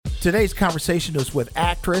Today's conversation is with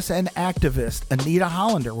actress and activist Anita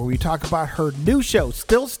Hollander, where we talk about her new show,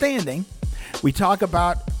 Still Standing. We talk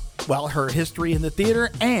about, well, her history in the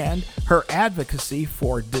theater and her advocacy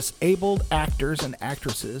for disabled actors and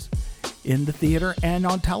actresses in the theater and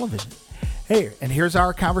on television. Hey, and here's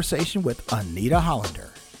our conversation with Anita Hollander.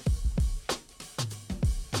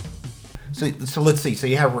 So let's see. So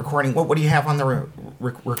you have a recording. What do you have on the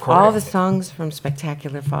recording? All the songs from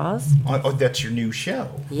Spectacular Falls. Oh, that's your new show.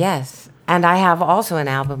 Yes. And I have also an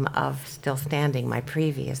album of Still Standing, my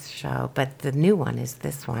previous show, but the new one is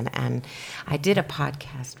this one. And I did a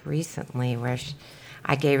podcast recently where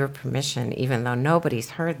I gave her permission, even though nobody's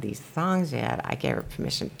heard these songs yet, I gave her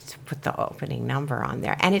permission to put the opening number on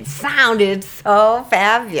there. And it sounded so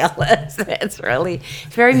fabulous. It's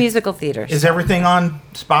very musical theater. Is everything on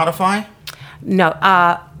Spotify? No,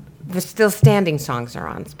 the Still Standing songs are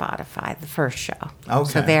on Spotify, the first show.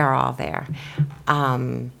 Okay. So they're all there.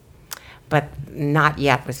 But not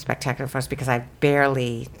yet with Spectacular Falls because I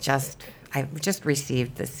just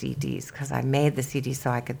received the CDs because I made the CD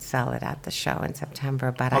so I could sell it at the show in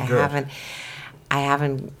September, but I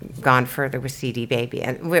haven't gone further with CD Baby.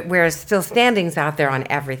 And whereas Still Standing's out there on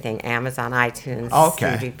everything, Amazon, iTunes,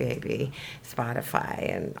 CD Baby,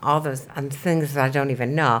 Spotify, and all those things that I don't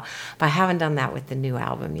even know. But I haven't done that with the new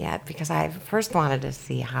album yet because I first wanted to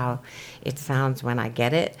see how it sounds when I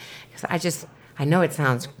get it. Because I know it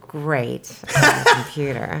sounds great on the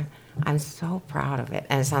computer. I'm so proud of it.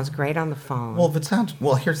 And it sounds great on the phone.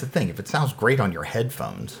 Well, here's the thing. If it sounds great on your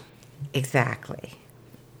headphones. Exactly.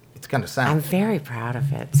 It's going to sound. I'm very proud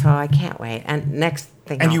of it, so I can't wait. And next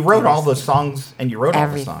thing. And you wrote all the songs, and you wrote all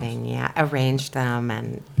the songs. Everything, yeah. Arranged them,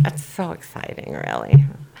 and it's so exciting, really.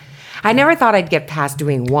 I never thought I'd get past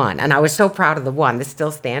doing one, and I was so proud of the one, the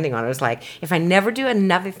Still Standing one. I was like, if I never do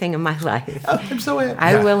another thing in my life,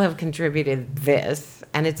 I will have contributed this,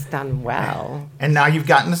 and it's done well. And now you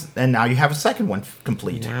have a second one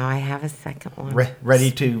complete. Now I have a second one.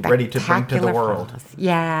 Ready to bring to the world. Falls.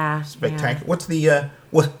 Yeah. Spectacular. Yeah.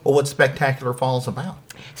 What's Spectacular Falls about?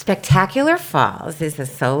 Spectacular Falls is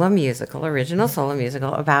a original solo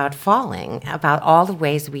musical about falling, about all the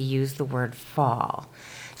ways we use the word fall.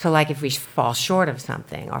 So like if we fall short of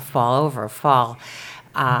something or fall over, fall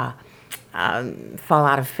out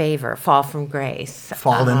of favor, fall from grace.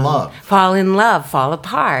 Fall in love. Fall in love, fall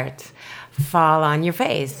apart, fall on your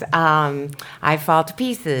face. I fall to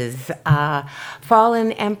pieces.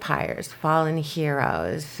 Fallen empires, fallen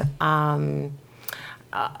heroes.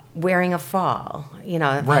 Wearing a fall,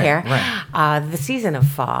 hair. Right. The season of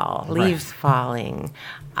fall, leaves falling.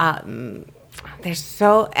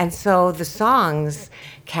 So the songs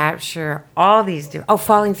capture all these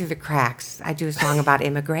falling through the cracks. I do a song about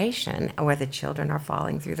immigration where the children are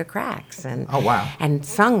falling through the cracks and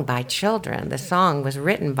sung by children. The song was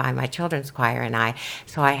written by my children's choir and I,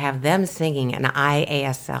 so I have them singing an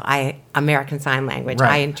IASL, American Sign Language.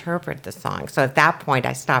 Right. I interpret the song. So at that point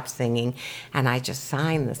I stopped singing and I just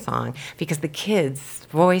signed the song because the kids'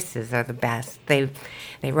 voices are the best. They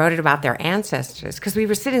wrote it about their ancestors because we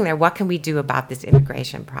were sitting there, what can we do about this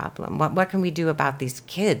immigration problem? What can we do about these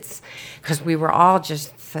kids? Because we were all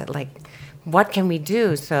just like, what can we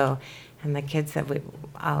do? So, and the kids said,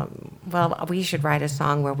 we should write a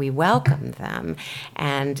song where we welcome them.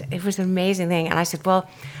 And it was an amazing thing. And I said, well,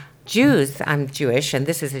 I'm Jewish, and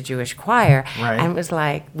this is a Jewish choir. Right. And it was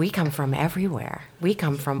like, we come from everywhere. We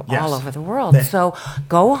come from all over the world. So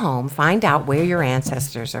go home, find out where your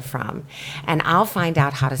ancestors are from, and I'll find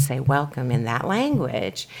out how to say welcome in that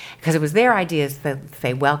language. Because it was their ideas that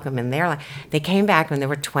say welcome in their language. They came back when there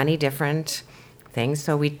were 20 different things.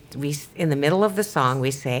 So we in the middle of the song,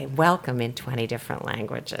 we say welcome in 20 different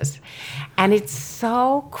languages. And it's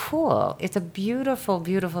so cool. It's a beautiful,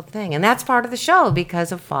 beautiful thing. And that's part of the show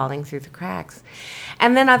because of falling through the cracks.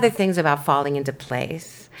 And then other things about falling into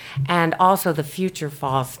place. And also the future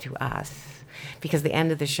falls to us. Because the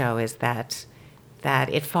end of the show is that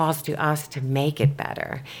it falls to us to make it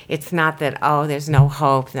better. It's not that, there's no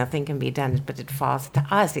hope, nothing can be done, but it falls to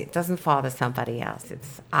us. It doesn't fall to somebody else.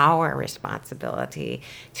 It's our responsibility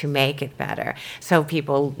to make it better. So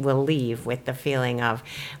people will leave with the feeling of,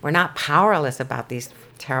 we're not powerless about these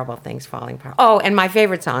terrible things falling apart. Oh, and my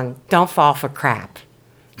favorite song, Don't Fall for Crap.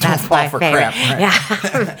 That's my favorite. Crap, right?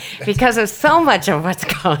 Yeah, because of so much of what's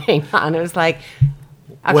going on. It was like,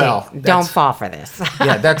 okay, don't fall for this.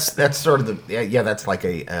 Yeah, that's sort of that's like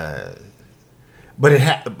a,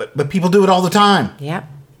 but people do it all the time. Yep,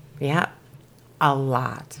 a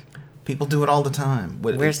lot. People do it all the time.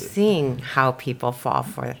 We're seeing how people fall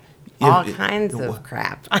for all kinds of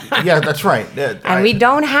crap. Yeah, that's right. And we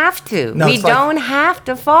don't have to. No, we don't have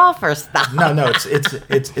to fall for stuff. No,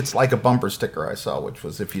 it's like a bumper sticker I saw, which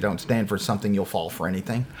was, if you don't stand for something, you'll fall for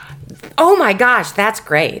anything. Oh my gosh, that's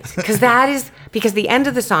great. Because the end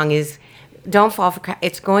of the song is, don't fall for crap.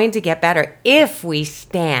 It's going to get better if we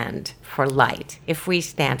stand for light, if we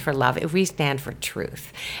stand for love, if we stand for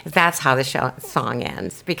truth. That's how the song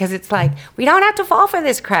ends. Because it's like, we don't have to fall for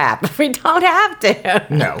this crap. We don't have to.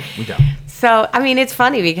 No, we don't. So, I mean, it's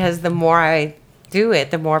funny because the more I do it,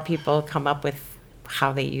 the more people come up with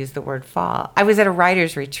how they use the word fall. I was at a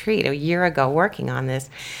writer's retreat a year ago working on this.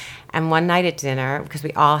 And one night at dinner, because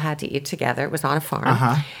we all had to eat together, it was on a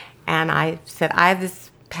farm. And I said, I have this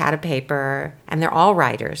pad of paper, and they're all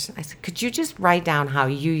writers. I said, could you just write down how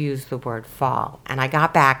you use the word fall? And I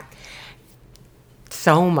got back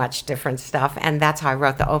so much different stuff, and that's how I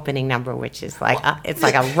wrote the opening number, which is like it's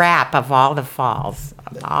like a rap of all the falls,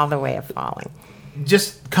 all the way of falling.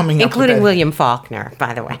 Just coming up, including William Faulkner,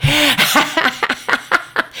 by the way.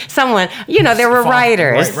 Someone, there were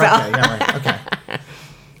writers. Right, okay.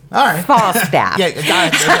 All right. Falstaff.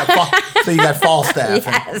 So you got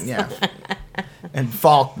Falstaff. Yes. And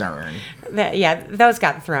Faulkner. Those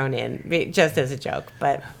got thrown in just as a joke,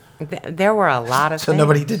 but there were a lot of things. So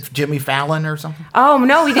nobody did Jimmy Fallon or something? Oh,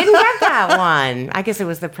 no, we didn't get that one. I guess it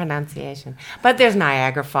was the pronunciation. But there's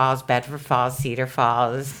Niagara Falls, Bedford Falls, Cedar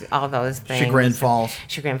Falls, all those things. Chagrin Falls.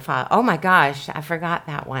 Chagrin Falls. Oh, my gosh, I forgot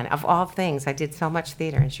that one. Of all things, I did so much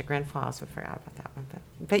theater in Chagrin Falls, I forgot about that one.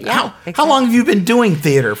 But yeah. How long have you been doing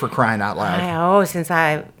theater, for crying out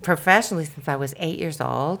loud? Professionally, since I was 8 years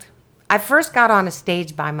old. I first got on a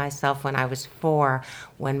stage by myself when I was 4,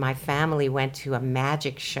 when my family went to a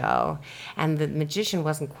magic show, and the magician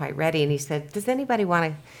wasn't quite ready, and he said, does anybody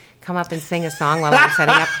want to come up and sing a song while I'm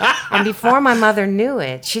setting up? And before my mother knew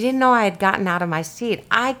it, she didn't know I had gotten out of my seat.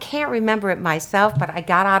 I can't remember it myself, but I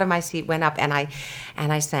got out of my seat, went up, and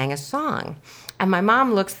I sang a song. And my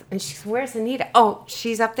mom looks, and she says, where's Anita? Oh,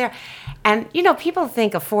 she's up there. And, people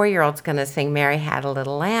think a 4-year-old's going to sing Mary Had a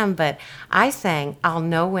Little Lamb, but I sang I'll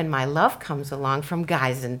Know When My Love Comes Along from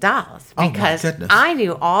Guys and Dolls, because I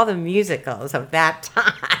knew all the musicals of that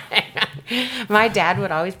time. My dad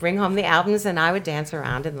would always bring home the albums, and I would dance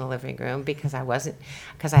around in the living room because I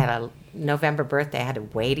had a November birthday. I had to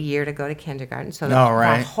wait a year to go to kindergarten. So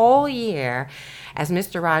the whole year, as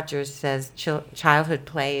Mr. Rogers says, childhood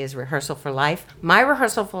play is rehearsal for life. My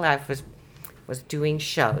rehearsal for life was doing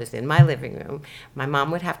shows in my living room. My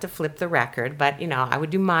mom would have to flip the record, but, I would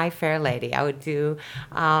do My Fair Lady. I would do,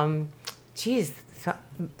 My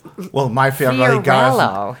Fair Lady,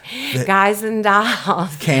 Guys and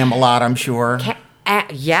Dolls. Camelot, I'm sure.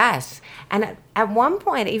 Yes. And at one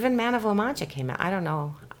point, even Man of La Mancha came out. I don't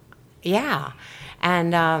know. Yeah.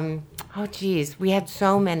 And, we had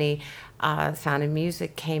so many. Sound and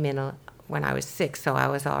Music came in when I was 6, so I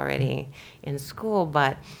was already in school,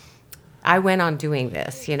 but I went on doing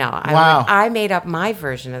this, Wow. I made up my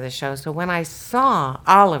version of the show, so when I saw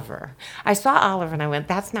Oliver and I went,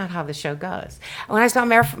 that's not how the show goes. When I saw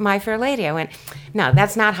My Fair Lady, I went, no,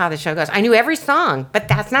 that's not how the show goes. I knew every song, but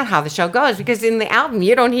that's not how the show goes, because in the album,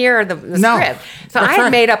 you don't hear the script. So I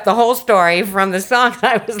had made up the whole story from the songs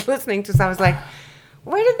I was listening to, so I was like,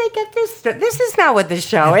 where did they get this? This is not what the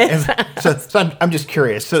show is. So I'm just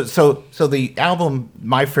curious. So the album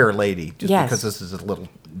My Fair Lady, because this is a little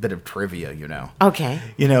bit of trivia, Okay.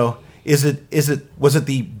 Was it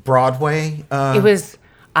the Broadway? It was.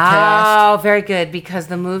 Cast? Oh, very good, because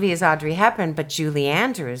the movie is Audrey Hepburn, but Julie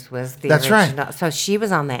Andrews was the original. Right. So she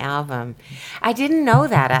was on the album. I didn't know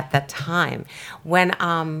that at the time. When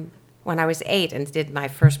I was 8 and did my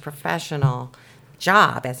first professional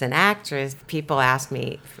job as an actress, people asked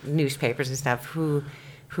me, newspapers and stuff,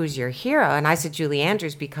 who's your hero? And I said Julie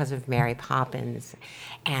Andrews because of Mary Poppins.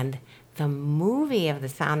 And the movie of The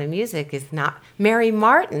Sound of Music is not Mary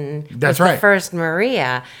Martin. That's was right. The first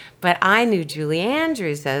Maria, but I knew Julie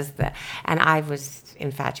Andrews and I was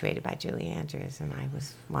infatuated by Julie Andrews, and I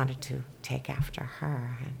wanted to take after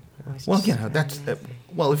her. And well, that's if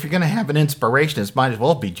you're going to have an inspiration, it might as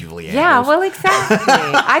well be Julie Andrews. Yeah, well, exactly.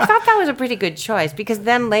 I thought that was a pretty good choice, because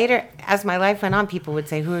then later, as my life went on, people would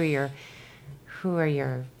say, who are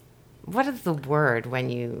your, what is the word when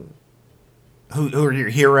you... Who are your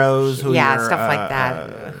heroes? Stuff like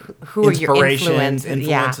that. Who are your influences?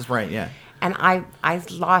 Yeah. Right, yeah. And I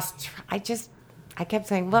kept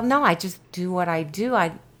saying, well, no, I just do what I do.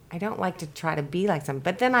 I don't like to try to be like something.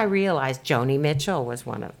 But then I realized Joni Mitchell was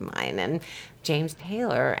one of mine, and James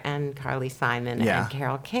Taylor and Carly Simon and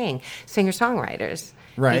Carole King, singer-songwriters,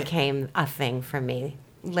 became a thing for me.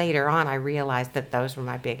 later on, I realized that those were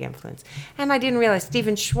my big influence. And I didn't realize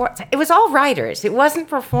Stephen Schwartz, it was all writers. It wasn't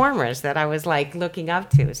performers that I was like looking up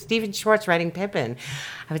to. Stephen Schwartz writing Pippin.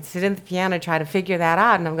 I would sit at the piano, try to figure that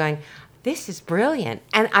out, and I'm going, this is brilliant.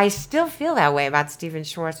 And I still feel that way about Stephen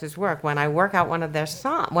Schwartz's work when I work out one of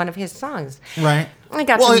his songs. Right. I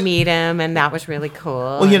got to meet him, and that was really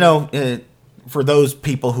cool. Well, for those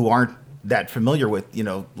people who aren't that familiar with,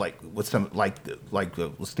 like with some like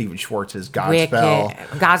Stephen Schwartz's Godspell,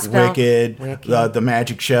 Wicked. The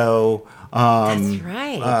Magic Show. That's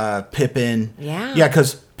right. Pippin. Yeah,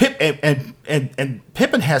 because and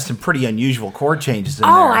Pippin has some pretty unusual chord changes in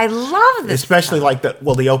there. Oh, I love this. Especially like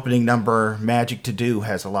the opening number, Magic to Do,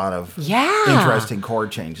 has a lot of interesting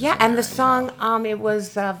chord changes. Yeah, and the song, it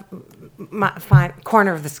was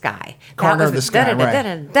Corner of the Sky. Corner of the Sky,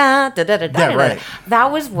 right. Right.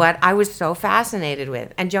 That was what I was so fascinated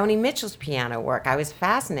with. And Joni Mitchell's piano work I was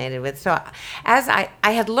fascinated with. So as I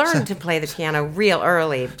had learned to play the piano real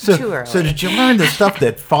early, too early. So did you learn the stuff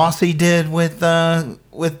that Fosse did with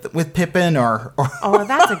Pippin or? Oh,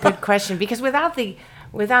 that's a good question, because without the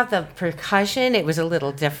percussion, it was a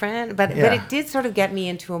little different, but it did sort of get me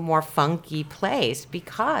into a more funky place,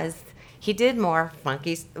 because he did more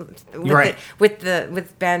funky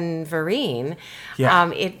with Ben Vereen.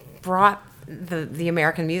 Yeah. It brought the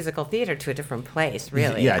American musical theater to a different place,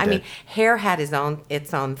 really. Yeah, I mean, Hair had its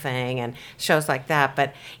own thing, and shows like that,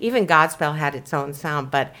 but even Godspell had its own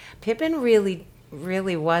sound. But Pippin really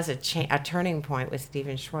was a turning point with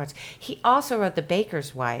Stephen Schwartz. He also wrote The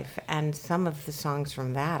Baker's Wife, and some of the songs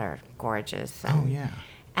from that are gorgeous.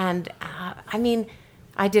 And I mean,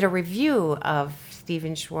 I did a review of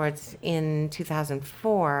Stephen Schwartz in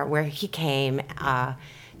 2004 where he came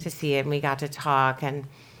to see it, and we got to talk, and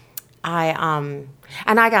I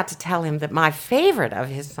got to tell him that my favorite of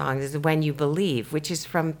his songs is When You Believe, which is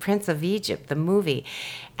from Prince of Egypt, the movie.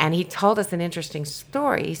 And he told us an interesting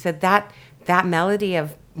story. He said that melody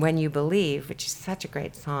of When You Believe, which is such a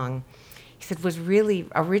great song, he said was really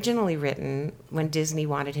originally written when Disney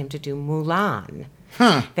wanted him to do Mulan.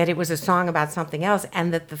 That it was a song about something else,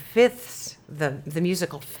 and that the fifths, the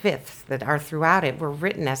musical fifths that are throughout it, were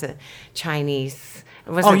written as a Chinese,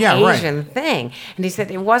 it was an Asian thing. And he said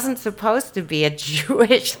it wasn't supposed to be a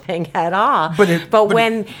Jewish thing at all. But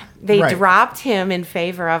when they dropped him in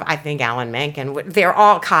favor of, I think, Alan Menken, they're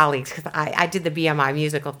all colleagues, because I did the BMI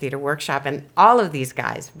musical theater workshop, and all of these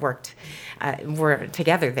guys were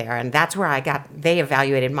together there, and that's where they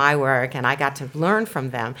evaluated my work, and I got to learn from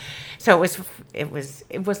them. So it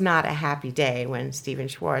was not a happy day when Stephen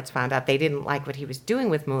Schwartz found out they didn't like what he was doing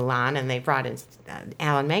with Mulan, and they brought in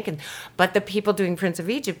Alan Menken. But the people doing Prince of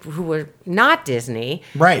Egypt, who were not Disney,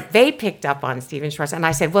 they picked up on Stephen Schwartz, and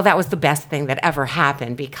I said, well, that was the best thing that ever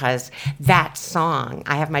happened, because that song,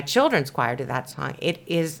 I have my children's choir do that song. It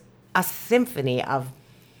is a symphony of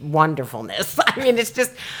wonderfulness. I mean, it's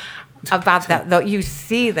just about that, though. You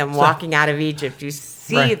see them walking out of Egypt. You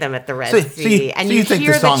see them at the Red Sea, and you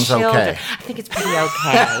hear the children. Okay. I think it's pretty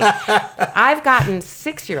okay. I've gotten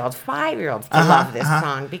 6-year-olds, 5-year-olds to love this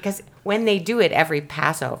song, because when they do it every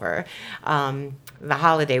Passover, the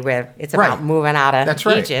holiday where it's about moving out of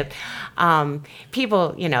Egypt,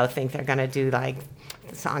 people, think they're going to do like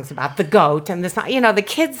songs about the goat and the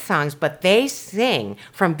kids' songs, but they sing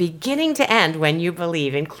from beginning to end When You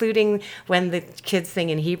Believe, including when the kids sing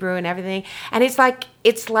in Hebrew and everything. And it's like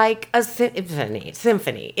a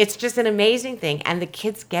symphony. It's just an amazing thing, and the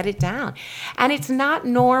kids get it down. And it's not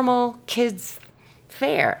normal kids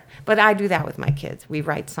fare, but I do that with my kids. We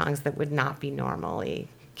write songs that would not be normally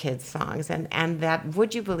kids' songs, and that When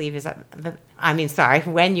You Believe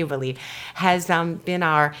has been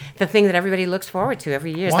the thing that everybody looks forward to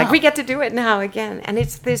every year. It's like we get to do it now again, and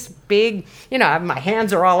it's this big, my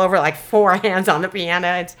hands are all over, like 4 hands on the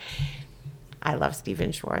piano. I love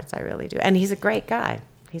Stephen Schwartz, I really do, and he's a great guy.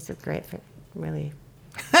 He's a great, really.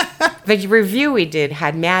 The review we did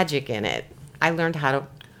had magic in it. I learned how to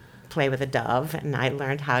play with a dove, and I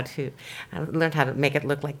learned how to make it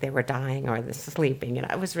look like they were dying or sleeping.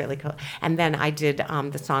 It was really cool. And then I did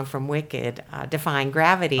the song from Wicked, Defying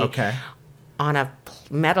Gravity, on a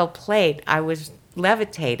metal plate. I was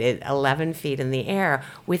levitated 11 feet in the air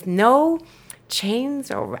with no chains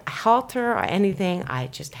or halter or anything. I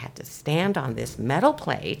just had to stand on this metal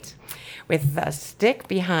plate with a stick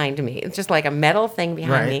behind me. It's just like a metal thing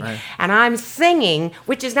behind me. Right. And I'm singing,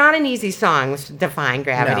 which is not an easy song, Defying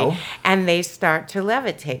Gravity. No. And they start to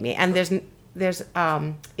levitate me. And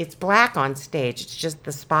it's black on stage. It's just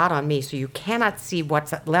the spot on me, so you cannot see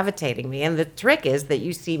what's levitating me. And the trick is that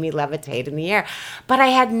you see me levitate in the air. But I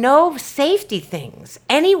had no safety things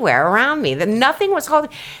anywhere around me. That nothing was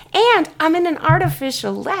holding. And I'm in an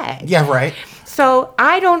artificial leg. Yeah, right. So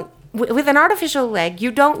I don't. With an artificial leg,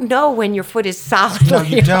 you don't know when your foot is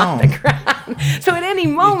solidly on the ground. So at any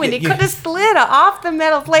moment, it could have slid off the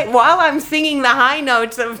metal plate while I'm singing the high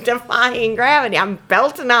notes of Defying Gravity. I'm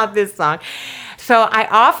belting out this song. So I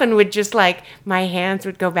often would just my hands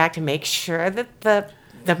would go back to make sure that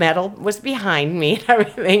the metal was behind me and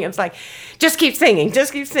everything. It's like, just keep singing.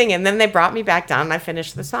 And then they brought me back down and I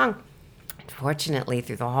finished the song. Fortunately,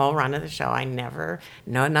 through the whole run of the show,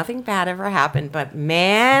 nothing bad ever happened. But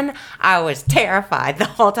man, I was terrified the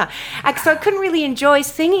whole time. So I couldn't really enjoy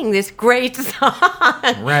singing this great song.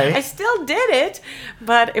 Right. I still did it,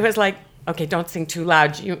 but it was like, okay, don't sing too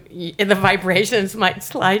loud. The vibrations might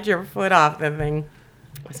slide your foot off the thing.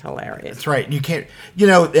 It was hilarious. That's right. You can't,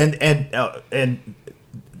 and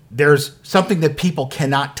there's something that people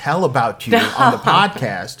cannot tell about you on the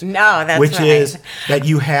podcast. No, that's which right. is that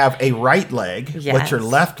you have a right leg, yes. but your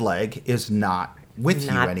left leg is not with you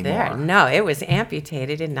anymore. There. No, it was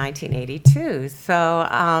amputated in 1982.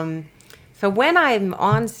 So when I'm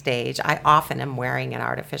on stage, I often am wearing an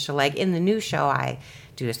artificial leg. In the new show, I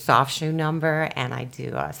do a soft shoe number and I do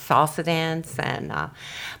a salsa dance.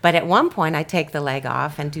 But at one point, I take the leg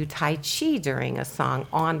off and do Tai Chi during a song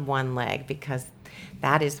on one leg because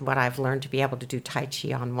that is what I've learned, to be able to do Tai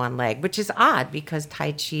Chi on one leg, which is odd because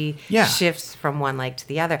Tai Chi shifts from one leg to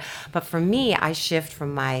the other. But for me, I shift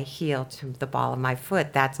from my heel to the ball of my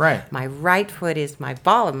foot. That's right. My right foot is my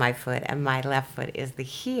ball of my foot, and my left foot is the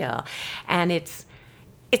heel. And it's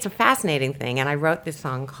a fascinating thing. And I wrote this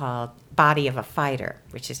song called Body of a Fighter,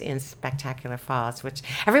 which is in Spectacular Falls, which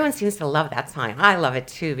everyone seems to love that song. I love it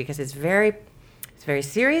too because it's very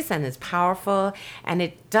serious and it's powerful, and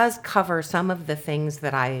it does cover some of the things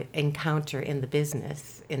that I encounter in the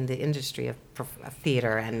business, in the industry of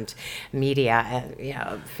theater and media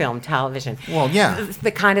and film, television. Well, yeah.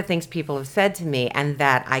 The kind of things people have said to me, and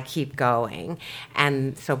that I keep going.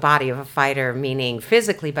 And so Body of a Fighter, meaning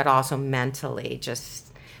physically but also mentally, just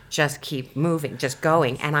keep moving, just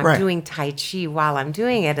going. And I'm doing Tai Chi while I'm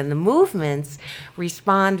doing it. And the movements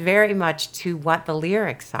respond very much to what the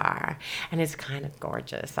lyrics are. And it's kind of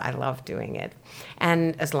gorgeous. I love doing it.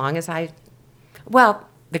 And as long as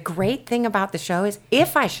the great thing about the show is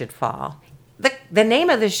if I should fall, the name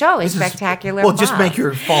of the show is Spectacular Fall. Just make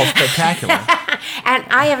your fall spectacular. And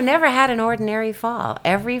I have never had an ordinary fall.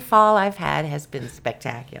 Every fall I've had has been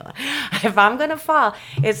spectacular. If I'm going to fall,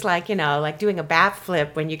 it's like doing a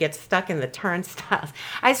backflip when you get stuck in the turnstiles.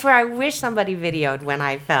 I swear, I wish somebody videoed when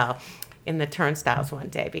I fell in the turnstiles one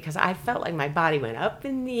day, because I felt like my body went up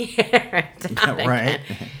in the air and down again.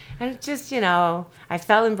 And it just, I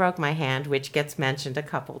fell and broke my hand, which gets mentioned a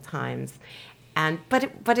couple times.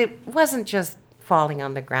 But it wasn't just falling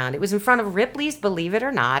on the ground. It was in front of Ripley's, believe it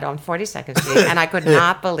or not, on 42nd Street, and I could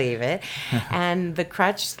not believe it. And the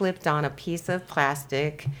crutch slipped on a piece of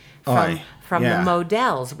plastic from the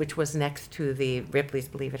Modell's, which was next to the Ripley's,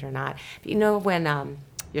 believe it or not. When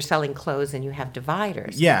you're selling clothes and you have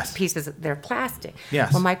dividers. Yes. Pieces, they're plastic.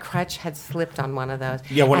 Yes. Well, my crutch had slipped on one of those.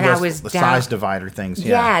 Yeah, one of those, the size divider things.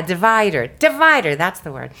 Yeah, divider, that's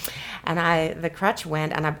the word. And the crutch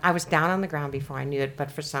went, and I was down on the ground before I knew it,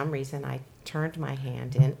 but for some reason I turned my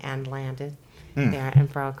hand in and landed there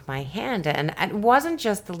and broke my hand. And it wasn't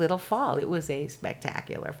just a little fall, it was a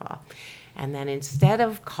spectacular fall. And then instead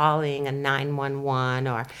of calling a 911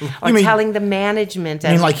 or telling the management,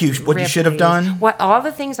 what you should have done? All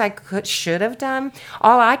the things I should have done,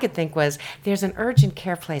 all I could think was, there's an urgent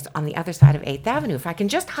care place on the other side of 8th Avenue. If I can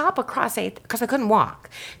just hop across 8th, because I couldn't walk,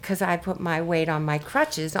 because I put my weight on my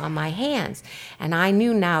crutches on my hands. And I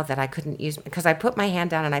knew now that I couldn't use, because I put my hand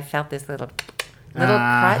down and I felt this little crutch. And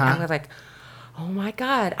I was like, oh my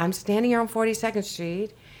God, I'm standing here on 42nd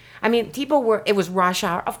Street. I mean, it was rush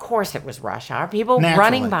hour. Of course it was rush hour. People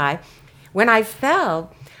running by. When I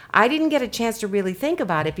fell, I didn't get a chance to really think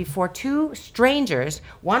about it before two strangers,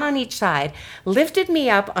 one on each side, lifted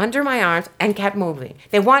me up under my arms and kept moving.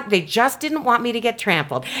 They just didn't want me to get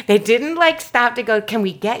trampled. They didn't stop to go, can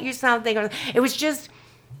we get you something? It was just,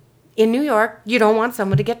 in New York, you don't want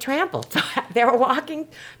someone to get trampled. So they were walking.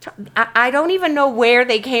 I don't even know where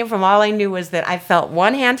they came from. All I knew was that I felt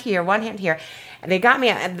one hand here, one hand here. And they got me,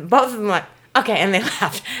 and both of them like, okay, and they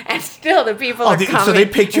left. And still the people are coming. So they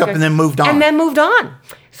picked you up and then moved on. And then moved on.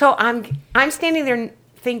 So I'm standing there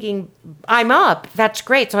thinking, I'm up. That's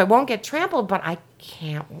great. So I won't get trampled, but I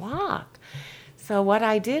can't walk. So what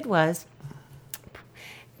I did was,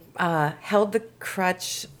 held the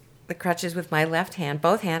crutches with my left hand,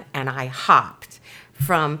 both hands, and I hopped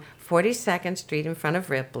from 42nd Street in front of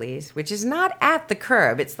Ripley's, which is not at the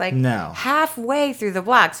curb. It's like halfway through the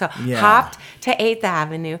block. So hopped to 8th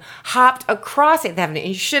Avenue, hopped across 8th Avenue. And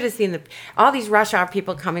you should have seen all these rush hour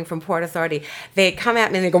people coming from Port Authority. They come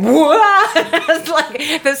at me and they go, whoa! It's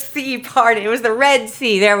like the sea parted. It was the Red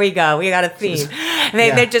Sea. There we go. We got a theme.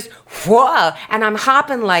 They're just, whoa! And I'm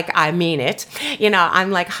hopping like I mean it. I'm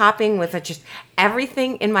like hopping with just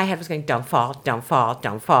everything in my head was going, don't fall, don't fall,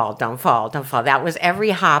 don't fall, don't fall, don't fall. That was every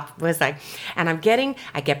hop was like, and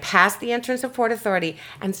I get past the entrance of Port Authority,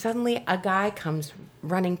 and suddenly a guy comes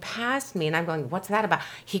running past me, and I'm going, what's that about?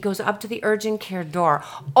 He goes up to the urgent care door,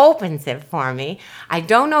 opens it for me. I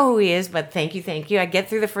don't know who he is, but thank you. I get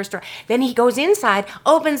through the first door. Then he goes inside,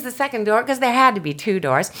 opens the second door, because there had to be 2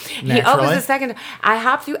 doors. Naturally. He opens the second door. I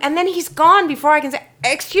hop through, and then he's gone before I can say,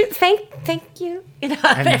 excuse, thank you.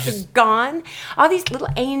 They're gone. All these little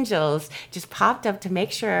angels just popped up to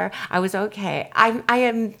make sure I was okay. I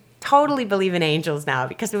am totally believe in angels now,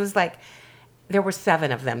 because it was like, there were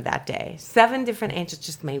 7 of them that day. 7 different angels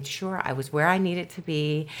just made sure I was where I needed to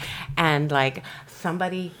be. And like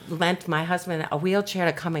somebody lent my husband a wheelchair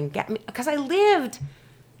to come and get me, because I lived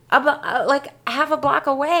like half a block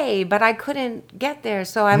away, but I couldn't get there.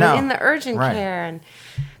 So I was in the urgent care and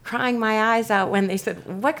crying my eyes out when they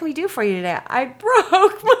said, what can we do for you today? I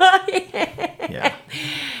broke my hand. Yeah.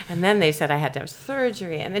 And then they said I had to have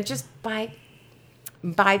surgery. And it just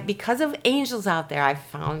because of angels out there, I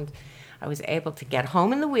found I was able to get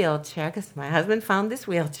home in the wheelchair, because my husband found this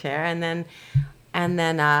wheelchair, and then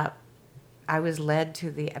I was led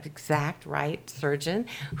to the exact right surgeon,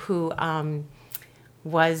 who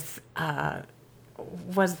was the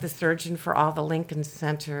surgeon for all the Lincoln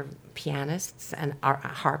Center pianists and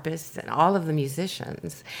harpists and all of the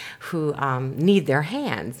musicians who need their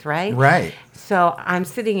hands, right? Right. So I'm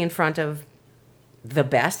sitting in front of the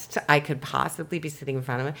best I could possibly be sitting in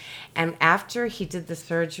front of him. And after he did the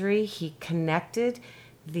surgery, he connected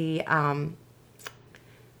the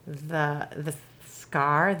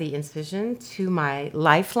scar, the incision, to my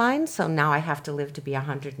lifeline. So now I have to live to be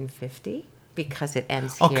 150 because it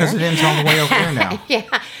ends here. Oh, because it ends all the way over here now.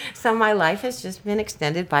 Yeah. So my life has just been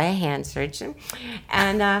extended by a hand surgeon,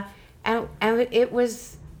 and it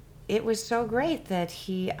was so great that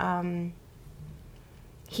he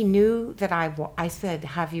knew that I said,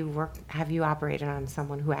 have you operated on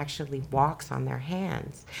someone who actually walks on their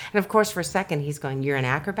hands? And of course, for a second, he's going, you're an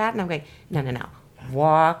acrobat? And I'm going, no.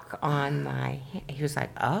 Walk on my hand. He was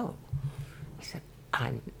like, oh. He said,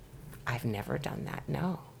 I've never done that,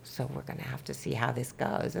 no. So we're going to have to see how this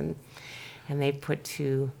goes. And they put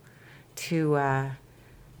two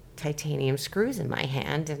titanium screws in my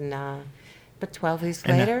hand. But 12 weeks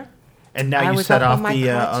later... And now you set off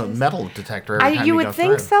the metal detector every time you would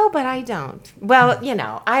think so, but I don't. Well,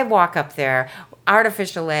 I walk up there,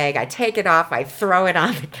 artificial leg, I take it off, I throw it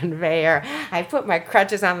on the conveyor, I put my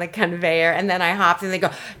crutches on the conveyor, and then I hop, and they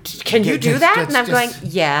go, can you do that? And I'm going,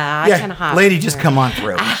 yeah, I can hop. Lady, just come on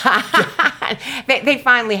through. They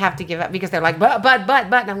finally have to give up, because they're like, but,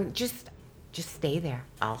 and I'm just stay there.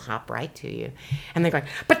 I'll hop right to you. And they're going,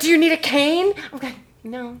 but do you need a cane? I'm going,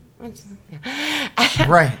 no.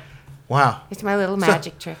 Right. Wow. It's my little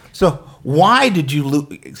magic trick. So why did you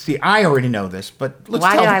lose? See, I already know this, but let's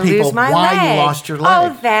tell the people why you lost your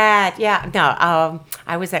leg. Oh, that. Yeah. No,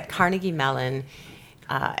 I was at Carnegie Mellon.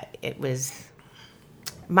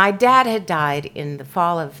 My dad had died in the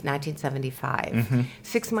fall of 1975. Mm-hmm.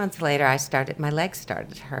 6 months later, my legs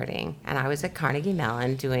started hurting, and I was at Carnegie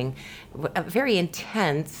Mellon doing a very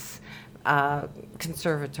intense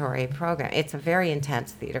conservatory program. It's a very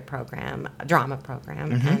intense theater program, a drama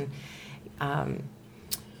program. Mm-hmm.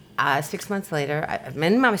 And 6 months later, I'm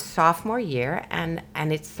in my sophomore year, and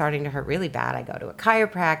it's starting to hurt really bad. I go to a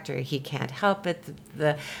chiropractor. He can't help it.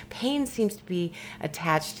 The pain seems to be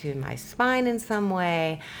attached to my spine in some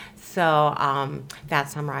way. So that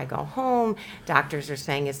summer I go home. Doctors are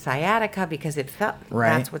saying it's sciatica, because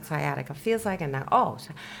that's what sciatica feels like. And now,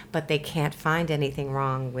 but they can't find anything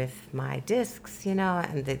wrong with my discs,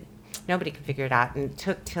 and nobody could figure it out. And it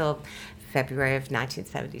took till February of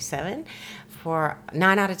 1977 for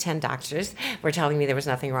 9 out of 10 doctors were telling me there was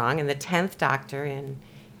nothing wrong. And the 10th doctor in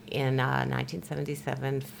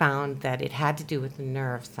 1977 found that it had to do with the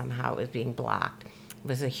nerve somehow. It was being blocked. It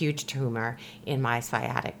was a huge tumor in my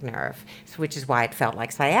sciatic nerve, which is why it felt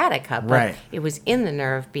like sciatica. But it was in the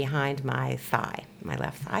nerve behind my thigh, my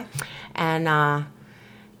left thigh. And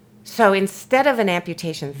So instead of an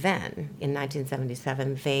amputation then, in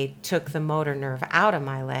 1977, they took the motor nerve out of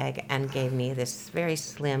my leg and gave me this very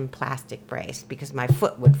slim plastic brace because my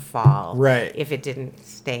foot would fall if it didn't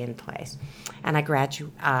stay in place. And I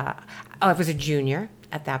I was a junior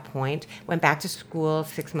at that point, went back to school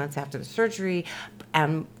 6 months after the surgery,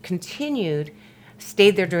 and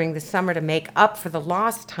stayed there during the summer to make up for the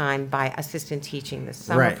lost time by assistant teaching the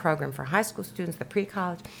summer program for high school students, the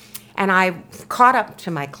pre-college. And I caught up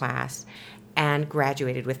to my class and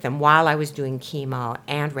graduated with them while I was doing chemo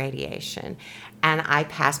and radiation. And I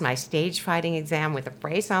passed my stage fighting exam with a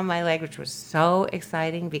brace on my leg, which was so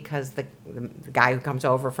exciting because the guy who comes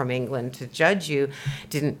over from England to judge you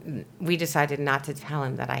we decided not to tell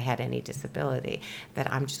him that I had any disability,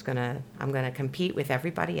 that I'm gonna compete with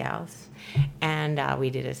everybody else. And we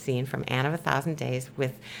did a scene from Anne of 1,000 Days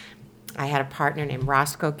I had a partner named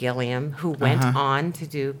Roscoe Gilliam who went on to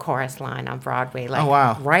do Chorus Line on Broadway.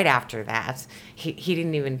 Right after that. He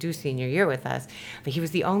didn't even do senior year with us, but he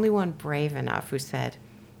was the only one brave enough who said,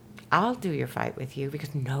 I'll do your fight with you,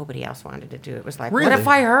 because nobody else wanted to do it. It was like, what if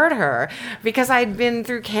I hurt her? Because I'd been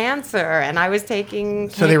through cancer and I was taking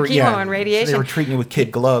chemo and radiation. So they were treating you with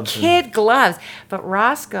kid gloves. Gloves. But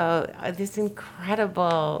Roscoe, this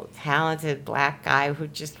incredible, talented black guy who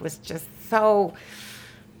was so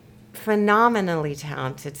phenomenally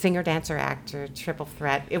talented singer, dancer, actor, triple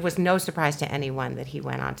threat. It was no surprise to anyone that he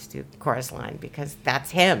went on to do Chorus Line, because that's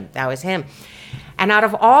him. That was him. And out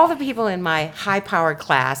of all the people in my high-powered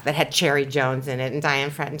class that had Cherry Jones in it and Diane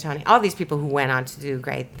Frantantoni, all these people who went on to do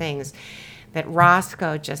great things, that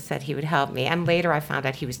Roscoe just said he would help me. And later I found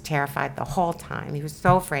out he was terrified the whole time. He was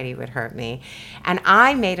so afraid he would hurt me. And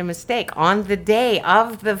I made a mistake on the day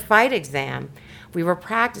of the fight exam. We were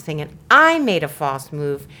practicing, and I made a false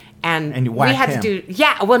move. And you whacked we had him. to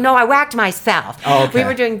do, I whacked myself. Oh, okay. We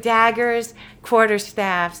were doing daggers,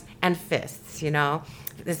 quarterstaffs, and fists,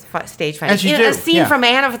 this stage fight. As you do. A scene from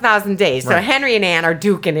Anne of 1,000 Days. Right. So Henry and Anne are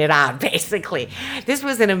duking it out, basically. This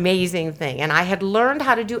was an amazing thing. And I had learned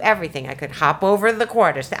how to do everything. I could hop over the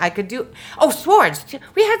quarters. I could do, swords, too.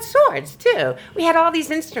 We had swords, too. We had all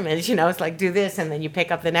these instruments, it's like do this, and then you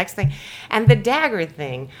pick up the next thing. And the dagger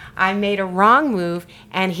thing, I made a wrong move,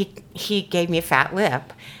 and he gave me a fat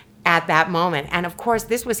lip at that moment. And of course,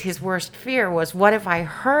 this was his worst fear, was what if I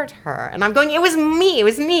hurt her? And I'm going, it was me, it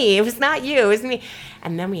was not you, it was me.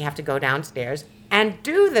 And then we have to go downstairs and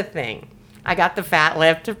do the thing. I got the fat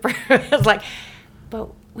lip to it was like, but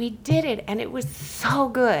we did it, and it was so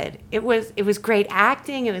good. It was great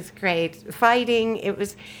acting, it was great fighting, it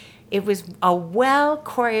was a well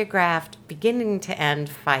choreographed beginning to end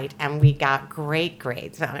fight, and we got great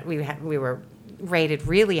grades on it. We were rated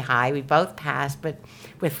really high. We both passed, but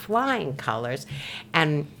with flying colors.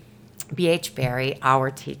 And B.H. Barry, our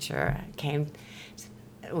teacher, came.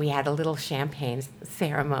 We had a little champagne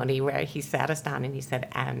ceremony where he sat us down and he said,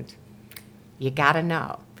 and you got to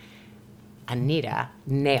know, Anita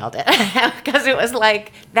nailed it. Because it was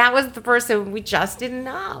like, that was the person we just didn't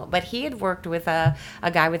know. But he had worked with a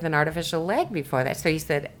guy with an artificial leg before that. So he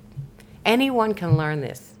said, anyone can learn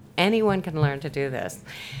this. Anyone can learn to do this.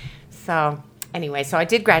 So anyway, so I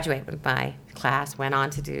did graduate with my class, went on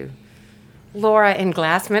to do Laura in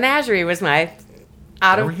Glass Menagerie was my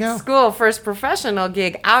out-of-school first professional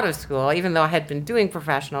gig out of school, even though I had been doing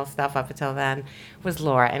professional stuff up until then, was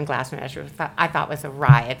Laura in Glass Menagerie. I thought was a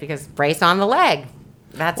riot, because brace on the leg.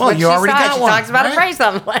 That's what she saw. She talks about a brace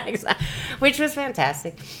on the legs, which was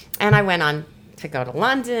fantastic. And I went on to go to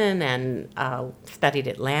London and studied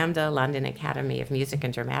at LAMDA, London Academy of Music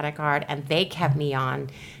and Dramatic Art, and they kept me on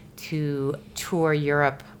to tour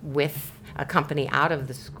Europe with a company out of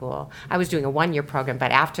the school. I was doing a one-year program,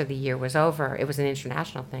 but after the year was over, it was an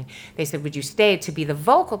international thing. They said, would you stay to be the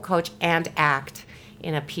vocal coach and act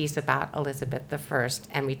in a piece about Elizabeth I?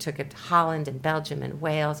 And we took it to Holland and Belgium and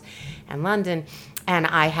Wales and London. And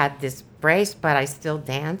I had this brace, but I still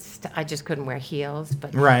danced. I just couldn't wear heels.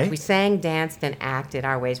 But we sang, danced, and acted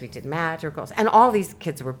our ways. We did madrigals. And all these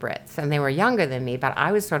kids were Brits, and they were younger than me, but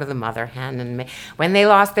I was sort of the mother hen. And when they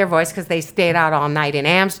lost their voice because they stayed out all night in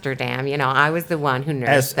Amsterdam, I was the one who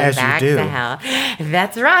nursed them back to hell.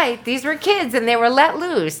 That's right. These were kids, and they were let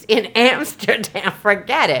loose in Amsterdam.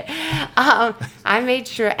 Forget it. I made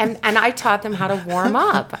sure, and I taught them how to warm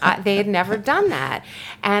up. They had never done that.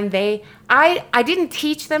 And I didn't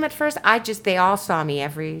teach them at first. They all saw me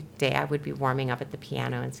every day. I would be warming up at the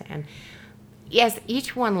piano and as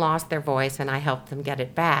each one lost their voice and I helped them get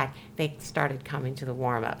it back, they started coming to the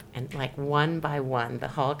warm-up. And like one by one, the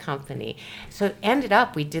whole company. So it ended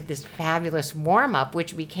up, we did this fabulous warm-up,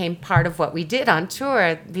 which became part of what we did on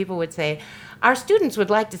tour. People would say, our students would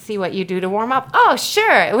like to see what you do to warm up. Oh,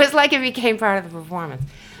 sure. It was like it became part of the performance.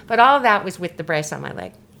 But all of that was with the brace on my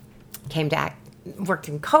leg. Came back, worked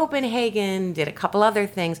in Copenhagen, did a couple other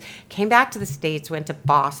things, came back to the States, went to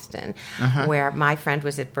Boston, where my friend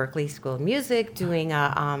was at Berklee School of Music doing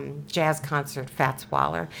a jazz concert, Fats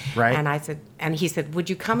Waller. Right. And he said, would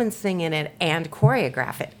you come and sing in it and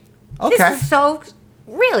choreograph it? Okay. This is so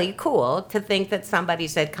really cool to think that somebody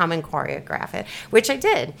said, come and choreograph it, which I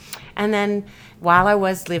did. And then while I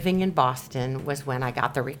was living in Boston was when I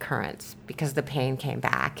got the recurrence because the pain came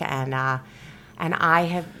back. And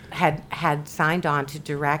I had signed on to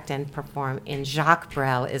direct and perform in Jacques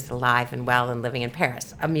Brel is Alive and Well and Living in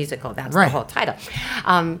Paris, a musical. That's the whole title.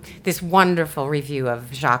 This wonderful review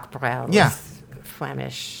of Jacques Brel's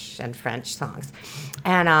Flemish and French songs.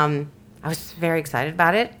 And I was very excited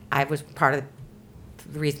about it. I was part of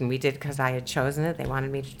the reason we did because I had chosen it. They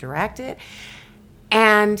wanted me to direct it.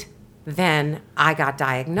 And then I got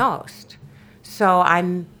diagnosed. So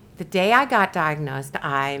the day I got diagnosed,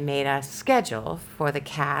 I made a schedule for the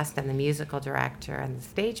cast and the musical director and the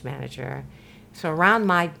stage manager. So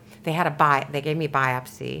they gave me a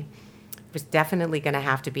biopsy. It was definitely going to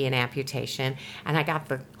have to be an amputation. And I got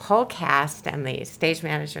the whole cast and the stage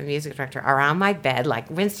manager and the music director around my bed, like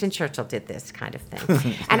Winston Churchill did this kind of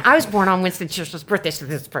thing. And I was born on Winston Churchill's birthday, so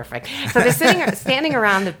this is perfect. So they're standing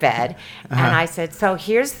around the bed, and I said, so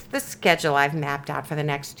here's the schedule I've mapped out for the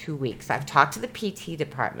next 2 weeks. I've talked to the PT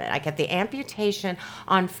department. I get the amputation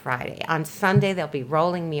on Friday. On Sunday, they'll be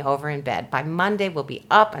rolling me over in bed. By Monday, we'll be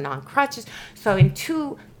up and on crutches. So in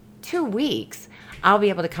two weeks, I'll be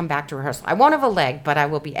able to come back to rehearsal. I won't have a leg, but I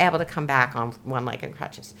will be able to come back on one leg and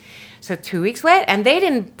crutches. So 2 weeks later, and they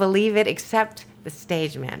didn't believe it except the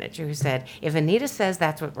stage manager who said, if Anita says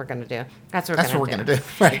that's what we're going to do, that's what we're going to do.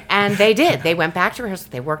 Right. And they did. They went back to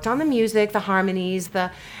rehearsal. They worked on the music, the harmonies,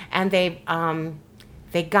 and they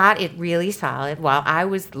got it really solid while I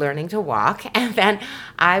was learning to walk. And then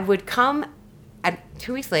I would come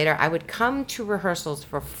 2 weeks later, I would come to rehearsals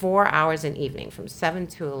for 4 hours an evening, from 7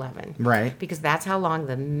 to 11. Right. Because that's how long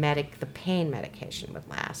the pain medication would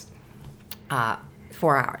last.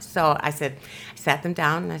 4 hours. So I sat them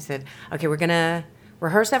down and I said, okay, we're going to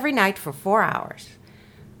rehearse every night for 4 hours.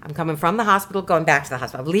 I'm coming from the hospital, going back to the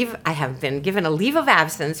hospital. I have been given a leave of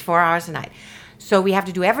absence 4 hours a night. So we have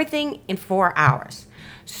to do everything in 4 hours.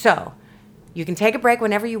 So you can take a break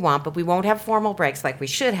whenever you want, but we won't have formal breaks like we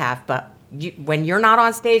should have, but when you're not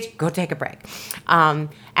on stage, go take a break.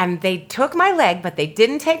 And they took my leg, but they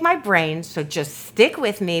didn't take my brain, so just stick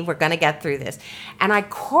with me. We're going to get through this. And I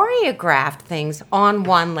choreographed things on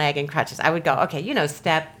one leg and crutches. I would go, okay,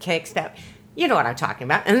 step, kick, step. You know what I'm talking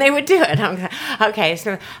about. And they would do it. Okay,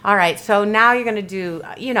 so, all right, so now you're going to do,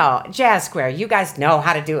 jazz square. You guys know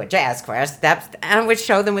how to do a jazz square, steps. And I would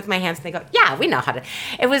show them with my hands, and they go, yeah, we know how to.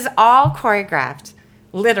 It was all choreographed.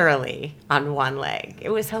 Literally on one leg. It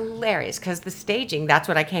was hilarious because the staging, that's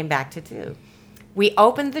what I came back to do. We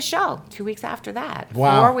opened the show 2 weeks after that.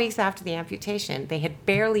 Wow. 4 weeks after the amputation. They had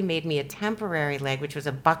barely made me a temporary leg, which was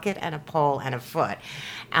a bucket and a pole and a foot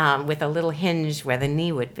with a little hinge where the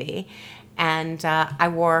knee would be. And I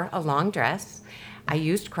wore a long dress. I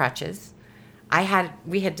used crutches.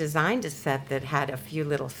 We had designed a set that had a few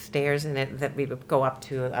little stairs in it that we would go up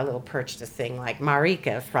to a little perch to sing like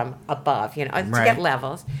Marika from above, to get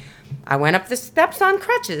levels. I went up the steps on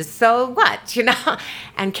crutches, so what,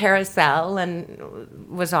 and carousel and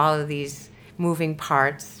was all of these moving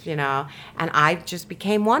parts, and I just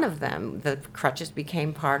became one of them. The crutches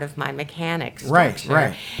became part of my mechanics structure.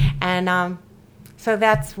 Right. And so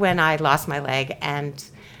that's when I lost my leg and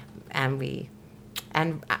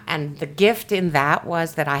the gift in that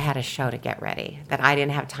was that I had a show to get ready, that I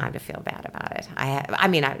didn't have time to feel bad about it.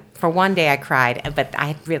 For one day I cried, but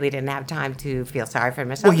I really didn't have time to feel sorry for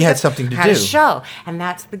myself. Well, you had something to do. I had a show, and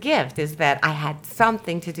that's the gift, is that I had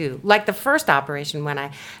something to do. Like the first operation when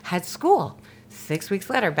I had school, 6 weeks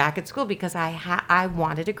later, back at school, because I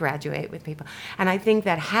wanted to graduate with people. And I think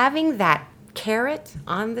that having that carrot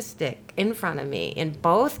on the stick in front of me in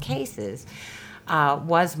both cases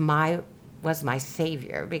was my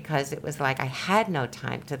savior, because it was like I had no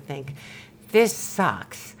time to think, this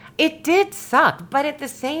sucks. It did suck, but at the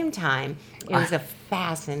same time, it was a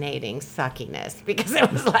fascinating suckiness, because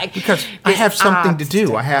it was like, because I have something to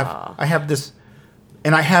do. I have this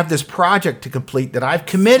and I have this project to complete that I've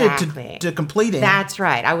committed to completing. That's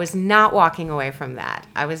right. I was not walking away from that.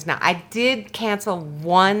 I was not. I did cancel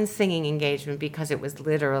one singing engagement because it was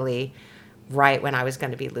literally right when I was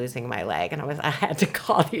going to be losing my leg, and I had to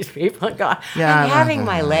call these people and go, I'm having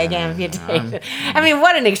my leg amputated. I mean,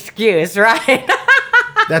 what an excuse, right?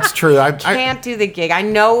 That's true. I can't do the gig. I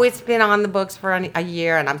know it's been on the books for a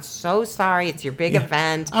year, and I'm so sorry. It's your big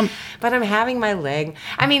event, but I'm having my leg.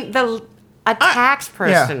 I mean, a tax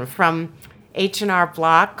person from H&R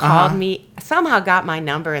Block called me, somehow got my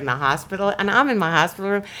number in the hospital, and I'm in my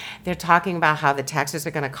hospital room. They're talking about how the taxes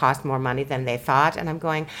are going to cost more money than they thought, and I'm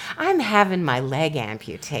going, I'm having my leg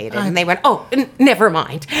amputated. And they went, never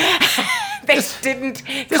mind. This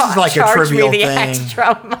is like a trivial me the thing.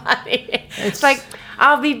 Extra money. It's like,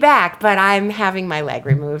 I'll be back, but I'm having my leg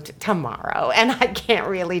removed tomorrow, and I can't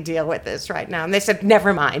really deal with this right now. And they said,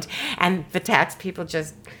 never mind. And the tax people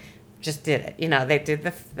just did it. They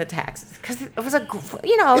did the taxes because it was a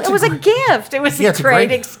gift. It was a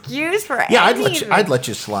great excuse for anything. I'd let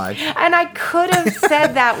you slide. And I could have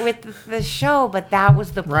said that with the show, but that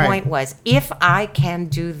was the point was, if I can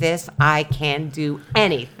do this, I can do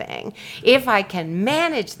anything. If I can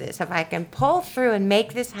manage this, if I can pull through and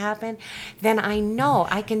make this happen, then I know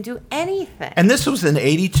I can do anything. And this was in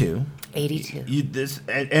 82. 82.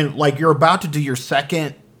 And you're about to do your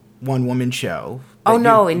second one-woman show. Oh,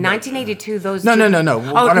 no, in 1982, those... No.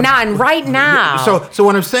 Oh, and right now. So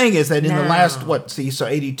what I'm saying is that in the last,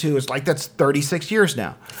 82 is that's 36 years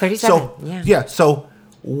now. 37, So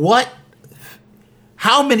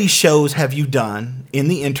how many shows have you done in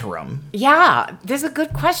the interim? Yeah, this is a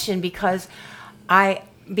good question because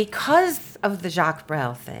of the Jacques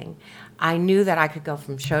Brel thing, I knew that I could go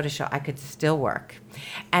from show to show. I could still work.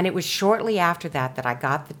 And it was shortly after that I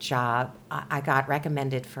got the job. I got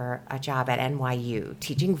recommended for a job at NYU,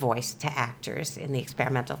 teaching voice to actors in the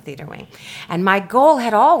experimental theater wing. And my goal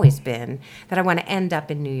had always been that I want to end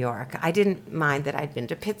up in New York. I didn't mind that I'd been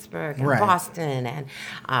to Pittsburgh and Boston and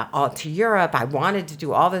all to Europe. I wanted to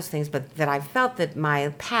do all those things, but that I felt that my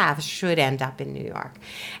path should end up in New York.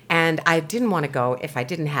 And I didn't want to go if I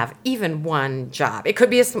didn't have even one job. It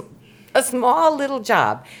could be a small little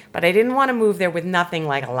job, but I didn't want to move there with nothing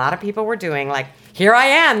like a lot of people were doing, like, here I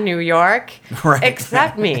am, New York,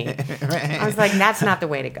 accept me. I was like, that's not the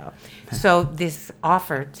way to go. So this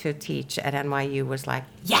offer to teach at NYU was like,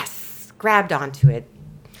 yes, grabbed onto it.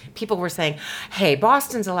 People were saying, hey,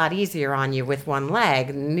 Boston's a lot easier on you with one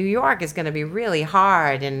leg. New York is going to be really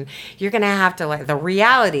hard, and you're going to have to, the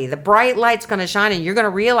reality, the bright light's going to shine, and you're going to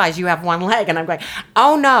realize you have one leg. And I'm going,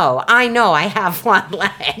 oh, no, I know I have one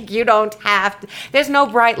leg. You don't have to. There's no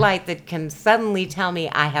bright light that can suddenly tell me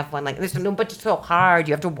I have one leg. There's no, but it's so hard.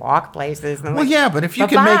 You have to walk places. And but if you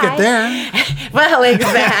can make it there. Well,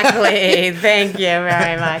 exactly. Thank you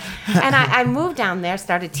very much. And I moved down there,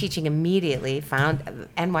 started teaching immediately, found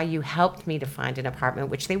NYU helped me to find an apartment,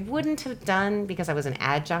 which they wouldn't have done because I was an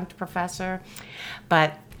adjunct professor.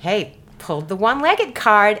 But hey, pulled the one-legged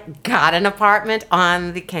card, got an apartment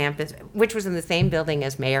on the campus, which was in the same building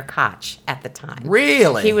as Mayor Koch at the time.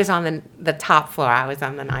 Really? He was on the top floor. I was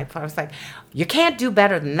on the ninth floor. I was like, you can't do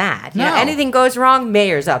better than that. No. Anything goes wrong,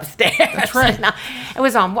 Mayor's upstairs. That's right. It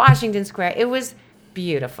was on Washington Square. It was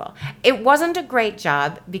beautiful. It wasn't a great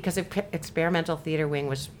job because experimental theater wing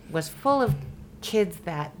was full of kids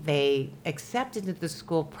that they accepted into the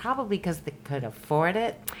school probably because they could afford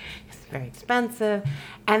it. It's very expensive.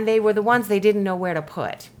 And they were the ones they didn't know where to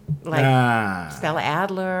put. Like Stella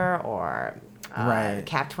Adler or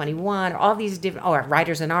Cap 21 or all these different, or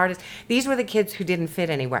writers and artists. These were the kids who didn't fit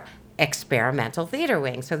anywhere. Experimental theater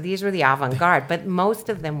wing. So these were the avant-garde, but most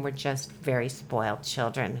of them were just very spoiled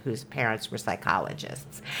children whose parents were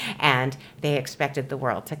psychologists, and they expected the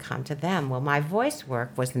world to come to them. Well, my voice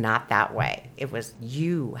work was not that way. It was,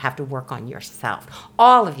 you have to work on yourself,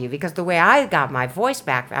 all of you, because the way I got my voice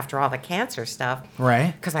back after all the cancer stuff,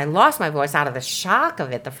 because I lost my voice out of the shock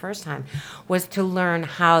of it the first time, was to learn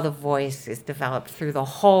how the voice is developed through the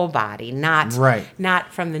whole body, not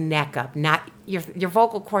from the neck up, not your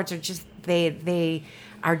vocal cords are just they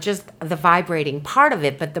are just the vibrating part of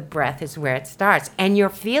it, but the breath is where it starts, and your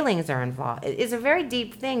feelings are involved. It's a very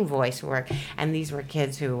deep thing, voice work, and these were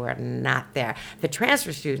kids who were not there. The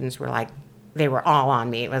transfer students were like, they were all on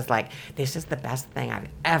me. It was like, this is the best thing I've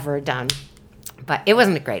ever done. But it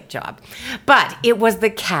wasn't a great job. But it was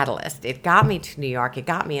the catalyst. It got me to New York. It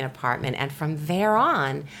got me an apartment, and from there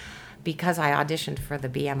on, because I auditioned for the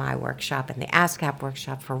BMI workshop and the ASCAP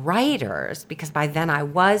workshop for writers, because by then I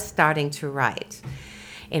was starting to write.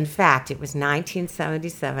 In fact, it was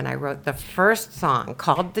 1977. I wrote the first song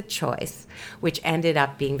called "The Choice," which ended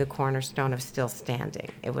up being the cornerstone of "Still Standing."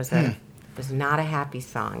 It was not a happy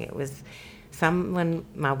song. It was one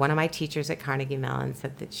of my teachers at Carnegie Mellon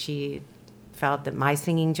said that she felt that my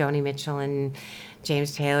singing Joni Mitchell and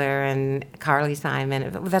James Taylor and Carly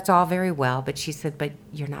Simon, that's all very well, but she said, but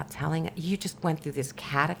you're not telling, you just went through this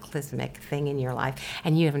cataclysmic thing in your life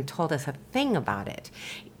and you haven't told us a thing about it.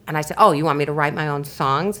 And I said, oh, you want me to write my own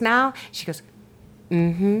songs now? She goes,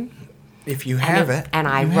 mm-hmm. If you have it. And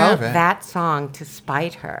I wrote that song to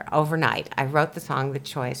spite her overnight. I wrote the song, The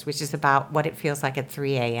Choice, which is about what it feels like at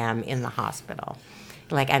 3 a.m. in the hospital.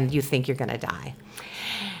 And you think you're going to die.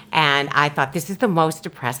 And I thought, this is the most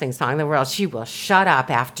depressing song in the world. She will shut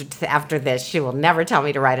up after this. She will never tell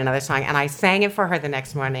me to write another song. And I sang it for her the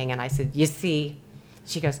next morning, and I said, you see,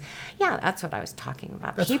 she goes, yeah, that's what I was talking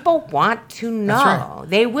about. People want to know. Right.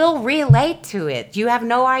 They will relate to it. You have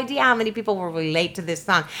no idea how many people will relate to this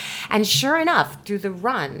song. And sure enough, through the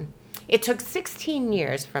run, it took 16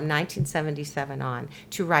 years from 1977 on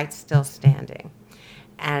to write Still Standing.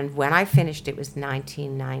 And when I finished, it was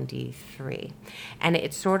 1993. And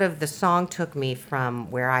it sort of, the song took me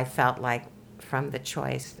from where I felt like, from The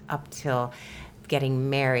Choice up till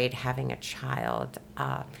getting married, having a child.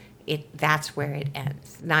 That's where it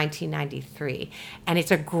ends, 1993. And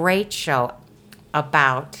it's a great show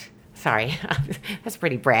about, sorry, that's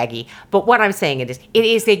pretty braggy. But what I'm saying it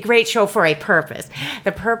is a great show for a purpose.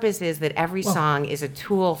 The purpose is that every song is a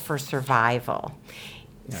tool for survival.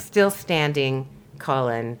 Yeah. Still Standing,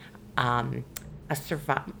 a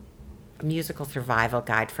musical survival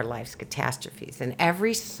guide for life's catastrophes. And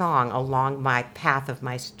every song along my path of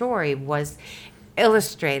my story was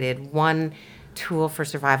illustrated one tool for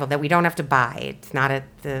survival that we don't have to buy. It's not at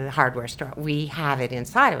the hardware store. We have it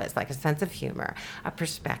inside of us, like a sense of humor, a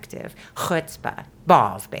perspective, chutzpah,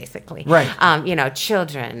 balls, basically. Right.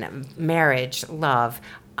 Children, marriage, love,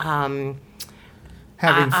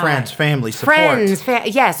 having friends, family, support.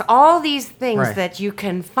 Yes, all these things that you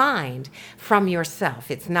can find from yourself.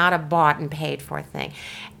 It's not a bought and paid for thing.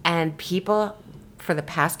 And people, for the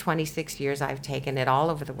past 26 years, I've taken it all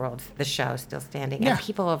over the world, the show Still Standing, and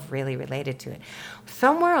people have really related to it.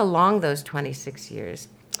 Somewhere along those 26 years,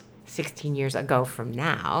 16 years ago from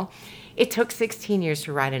now, it took 16 years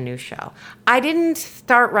to write a new show. I didn't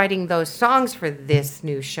start writing those songs for this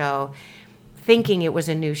new show thinking it was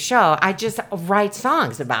a new show. I just write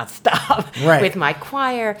songs about stuff with my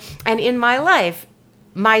choir. And in my life,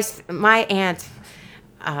 my aunt,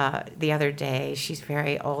 the other day, she's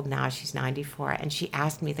very old now, she's 94, and she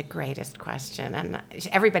asked me the greatest question. And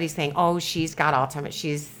everybody's saying, oh, she's got Alzheimer's,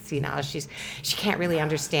 she's senile, she can't really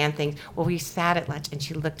understand things. Well, we sat at lunch, and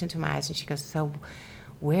she looked into my eyes, and she goes, so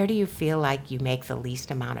where do you feel like you make the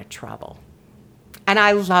least amount of trouble? And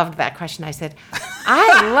I loved that question. I said,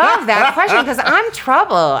 I love that question because I'm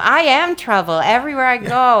trouble. I am trouble. Everywhere I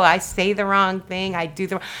go, I say the wrong thing. I do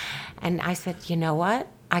the wrong. And I said, you know what?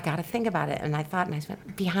 I got to think about it. And I thought, and I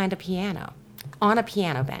said, behind a piano, on a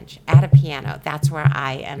piano bench, at a piano, that's where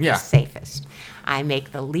I am the safest. I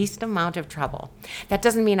make the least amount of trouble. That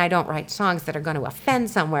doesn't mean I don't write songs that are going to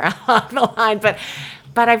offend somewhere along the line, but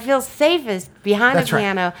I feel safest behind a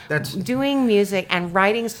piano, doing music and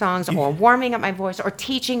writing songs or warming up my voice or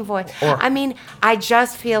teaching voice. I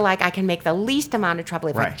just feel like I can make the least amount of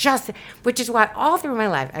trouble which is what all through my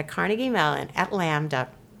life, at Carnegie Mellon, at Lambda,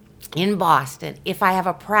 in Boston, if I have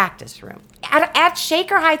a practice room, at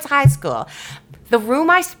Shaker Heights High School, the room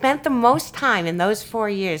I spent the most time in those 4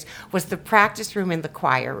 years was the practice room in the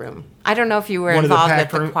choir room. I don't know if you were involved with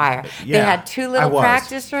the choir. Yeah, they had two little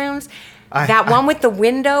practice rooms. That one with the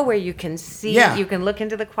window where you can see, you can look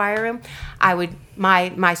into the choir room.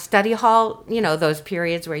 My study hall, those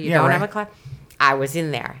periods where you don't have a class, I was in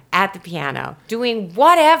there at the piano doing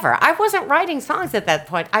whatever. I wasn't writing songs at that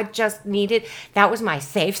point. I just that was my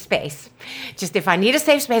safe space. Just if I need a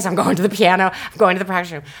safe space, I'm going to the piano, I'm going to the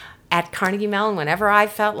practice room. At Carnegie Mellon, whenever I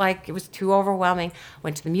felt like it was too overwhelming,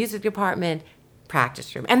 went to the music department,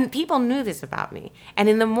 practice room. And people knew this about me. And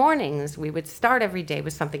in the mornings, we would start every day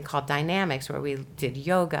with something called Dynamics, where we did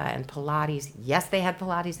yoga and Pilates. Yes, they had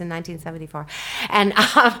Pilates in 1974. And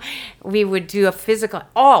we would do a physical,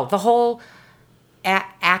 the whole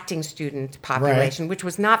acting student population, which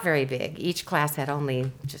was not very big. Each class had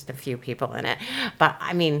only just a few people in it. But,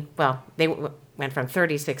 they went from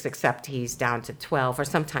 36 acceptees down to 12, or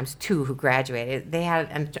sometimes 2 who graduated. They had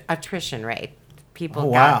an attrition rate.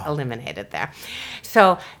 People got eliminated there.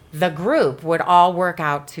 So the group would all work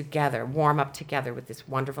out together, warm up together with this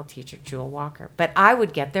wonderful teacher, Jewel Walker. But I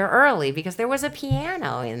would get there early because there was a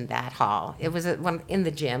piano in that hall. It was in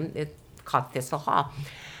the gym. It's called Thistle Hall.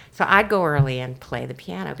 So I'd go early and play the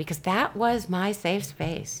piano because that was my safe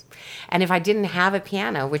space. And if I didn't have a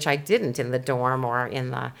piano, which I didn't in the dorm or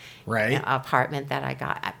in the apartment that I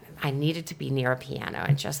got, I needed to be near a piano,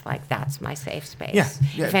 and just like that's my safe space.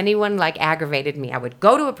 Yeah. If anyone aggravated me, I would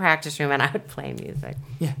go to a practice room and I would play music.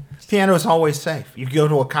 Yeah, piano is always safe. You go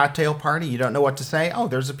to a cocktail party, you don't know what to say. Oh,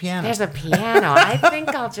 there's a piano. There's a piano. I think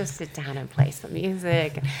I'll just sit down and play some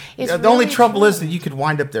music. The only trouble is that you could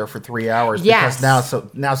wind up there for 3 hours because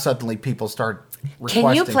now suddenly people start requesting.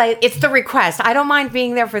 Can you play? It's the request. I don't mind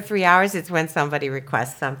being there for 3 hours. It's when somebody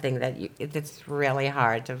requests something that's really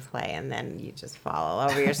hard to play, and then you just fall all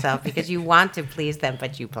over yourself because you want to please them,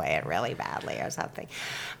 but you play it really badly or something.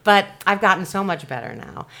 But I've gotten so much better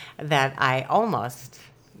now that I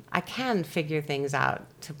can figure things out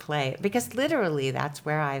to play, because literally that's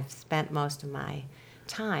where I've spent most of my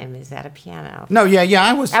time, is at a piano. No,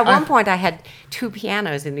 I was... At one point, I had 2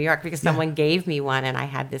 pianos in New York because someone gave me one, and I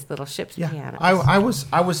had this little ship's piano. I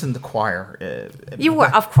was in the choir. You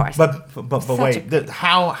were, of course. But wait,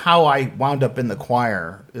 how I wound up in the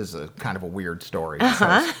choir is a kind of a weird story.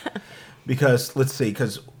 Because let's see,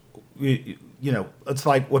 because it's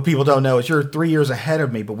like what people don't know is you're 3 years ahead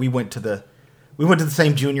of me, but we went to the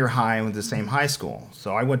same junior high and the same high school.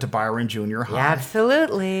 So I went to Byron Junior High. Yeah,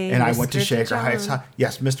 absolutely. And I went to Shaker Heights High.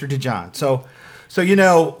 Yes, Mr. DeJohn. So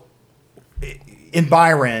in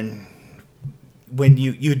Byron, when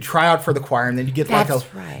you'd try out for the choir, and then you get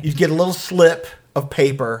you'd get a little slip of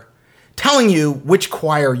paper telling you which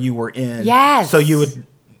choir you were in. Yes. So you'd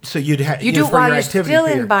have you do it while you're still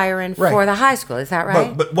in Byron for the high school. Is that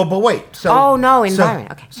right? But wait. So Byron.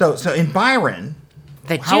 Okay. So in Byron,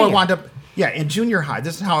 how I wound up. Yeah, in junior high,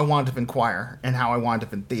 this is how I wound up in choir and how I wound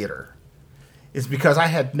up in theater, is because I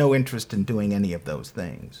had no interest in doing any of those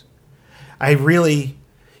things. I really,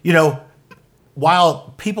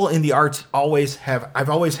 while people in the arts I've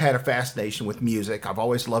always had a fascination with music. I've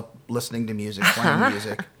always loved listening to music, playing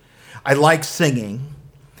music. I like singing,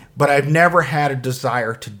 but I've never had a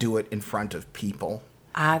desire to do it in front of people.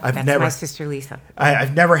 That's my sister Lisa.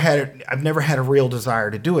 I've never had a real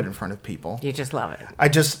desire to do it in front of people. You just love it. I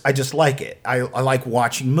just like it. I like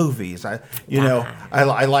watching movies. I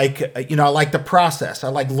like the process. I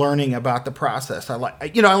like learning about the process. But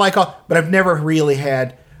I've never really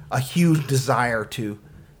had a huge desire to.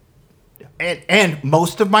 And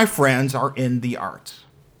most of my friends are in the arts.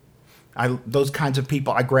 Those kinds of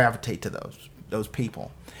people, I gravitate to those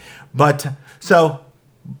people. But so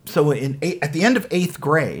at the end of 8th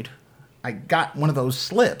grade, I got one of those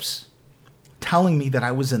slips telling me that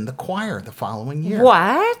I was in the choir the following year.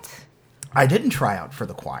 What? I didn't try out for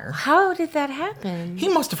the choir. How did that happen? He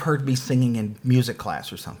must have heard me singing in music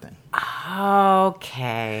class or something.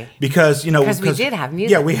 Okay. Because we did have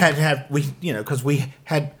music. Yeah, we had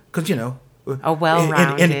a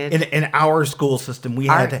well-rounded in our school system, we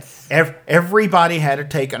arts. Everybody had to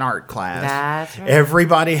take an art class. That's right.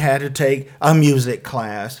 Everybody had to take a music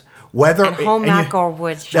class. And home ec or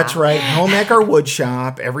wood shop. That's right, home ec or wood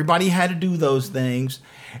shop. Everybody had to do those things.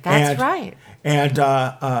 That's right. And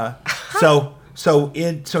so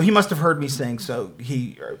he must have heard me sing. So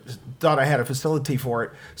he thought I had a facility for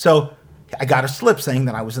it. So I got a slip saying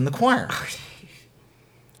that I was in the choir.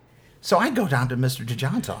 So I go down to Mr.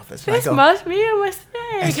 DeJohn's office. This must be a mistake.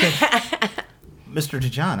 I said, Mr.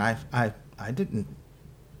 DeJohn, I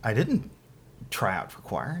didn't try out for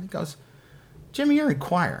choir. And he goes, Jimmy, you're in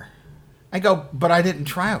choir. I go, but I didn't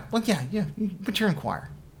try out. Well, yeah, but you're in choir.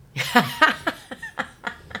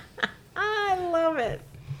 I love it.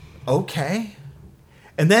 Okay.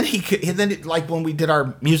 And then like when we did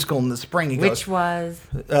our musical in the spring, he goes, which was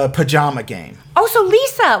Pajama Game. Oh, so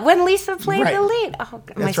when Lisa played the lead. Oh,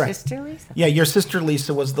 my sister Lisa. Yeah, your sister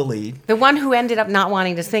Lisa was the lead. The one who ended up not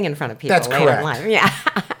wanting to sing in front of people. That's correct. Later in life. Yeah.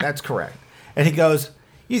 That's correct. And he goes,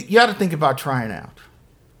 you ought to think about trying out.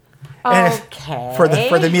 Okay. For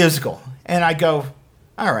the musical. And I go,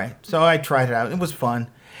 all right. So I tried it out. It was fun.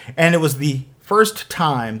 And it was the first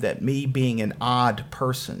time that me being an odd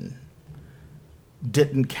person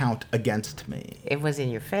didn't count against me. It was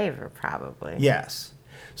in your favor, probably. Yes.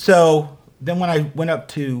 So then when I went up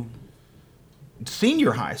to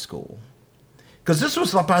senior high school, because this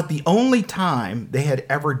was about the only time they had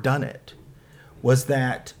ever done it, was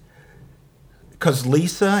that because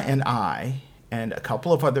Lisa and I and a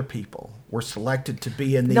couple of other people were selected to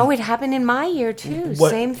be in the... No, it happened in my year, too.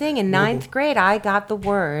 Same thing. In 9th grade, I got the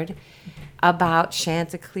word about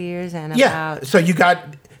Chanticleers and about... Yeah, so you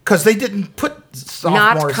got... because they didn't put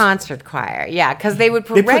sophomores. Not concert choir, yeah, because they would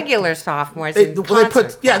put regular sophomores in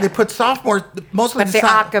concert choir. They put sophomores mostly. But the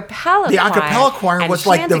acapella choir was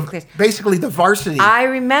like basically the varsity. I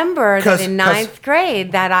remember that in ninth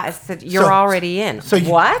grade that I said you're already in. So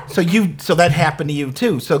that happened to you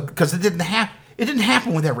too. So because it didn't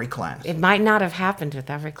happen with every class. It might not have happened with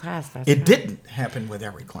every class. It didn't happen with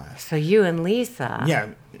every class. So you and Lisa. Yeah.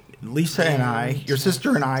 Lisa and I, your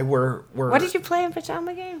sister and I were. What did you play in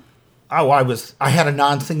Pajama Game? Oh, I had a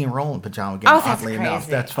non-singing role in Pajama Game. Oh, that's oddly crazy. enough,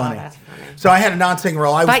 that's funny. Oh, that's funny. So I had a non-singing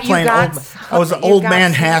role. I was playing I was an old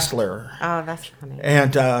man hassler. Oh, that's funny.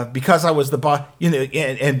 And because I was the boss,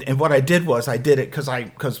 and what I did it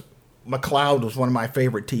because McCloud was one of my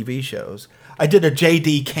favorite TV shows. I did a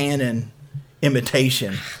J.D. Cannon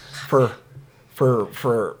imitation for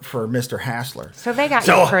Mr. Hassler. So they got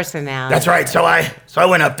your personality. That's right. So I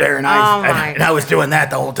went up there and I was doing that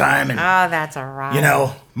the whole time. And, that's a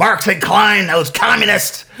riot. Marx and Klein, those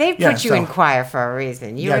communists. They put you in choir for a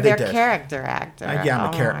reason. You were their character actor.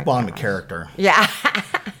 I'm a character. Yeah.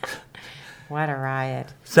 What a riot.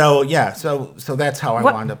 So that's how I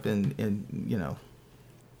wound up in.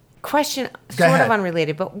 Question, sort of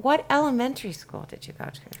unrelated, but what elementary school did you go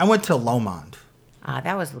to? I went to Lomond.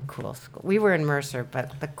 That was a cool school. We were in Mercer,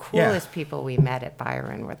 but the coolest people we met at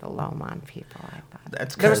Byron were the Lomond people, I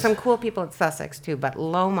thought. There were some cool people at Sussex, too, but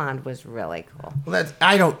Lomond was really cool. Well,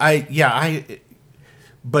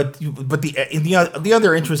 but the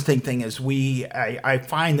other interesting thing is I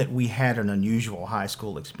find that we had an unusual high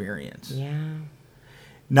school experience. Yeah.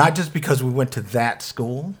 Not just because we went to that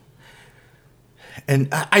school. And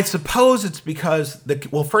I suppose it's because,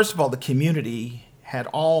 first of all, the community had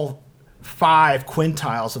all 5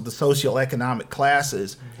 quintiles of the socioeconomic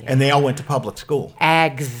classes, and they all went to public school.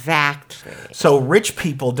 Exactly. So rich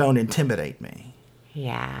people don't intimidate me.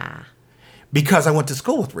 Yeah. Because I went to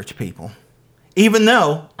school with rich people. Even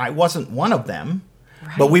though I wasn't one of them,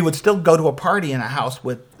 but we would still go to a party in a house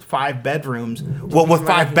with 5 bedrooms, with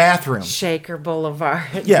 5 bathrooms. Shaker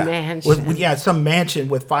Boulevard mansion. Some mansion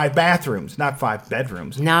with 5 bathrooms, not 5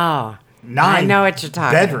 bedrooms. No. 9 I know what you're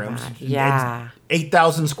talking bedrooms. About. Yeah.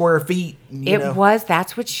 8,000 square feet.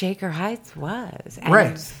 That's what Shaker Heights was. And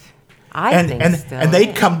right. And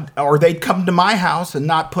they'd come to my house and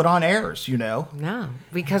not put on airs, No,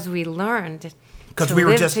 because we learned because we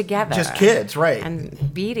were just together, just kids, right?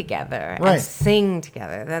 And be together, right. And sing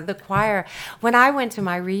together. The choir. When I went to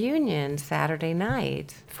my reunion Saturday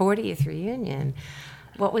night, 40th reunion,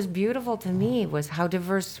 what was beautiful to me was how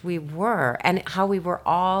diverse we were and how we were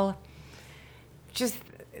all just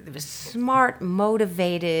smart,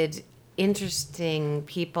 motivated, interesting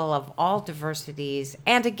people of all diversities.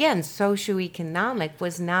 And again, socioeconomic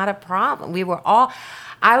was not a problem. We were all...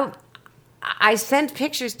 I sent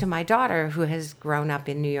pictures to my daughter who has grown up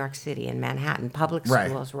in New York City, in Manhattan, public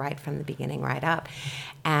schools right from the beginning, right up.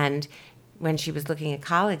 And when she was looking at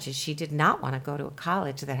colleges, she did not want to go to a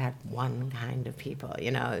college that had one kind of people.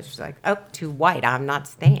 She's like, too white, I'm not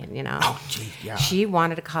staying, Oh, gee, yeah. She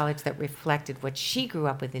wanted a college that reflected what she grew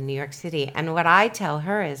up with in New York City. And what I tell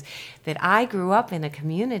her is that I grew up in a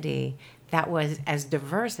community that was as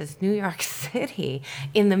diverse as New York City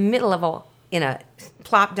in the middle of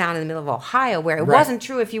plop down in the middle of Ohio, where it wasn't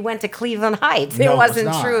true if you went to Cleveland Heights. No, it wasn't it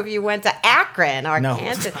was true if you went to Akron or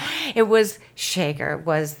Kansas. It was Shaker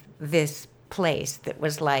was this place that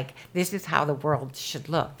was like, this is how the world should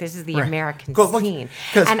look. This is the American scene.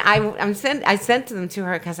 And I sent them to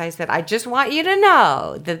her because I said, I just want you to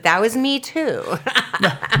know that was me too.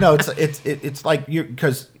 no, it's like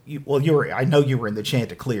I know you were in the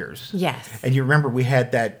Chanticleers. Yes. And you remember we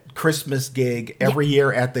had that Christmas gig every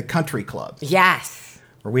year at the country clubs. Yes.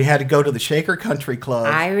 Where we had to go to the Shaker Country Club.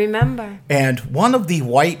 I remember. And one of the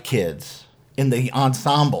white kids in the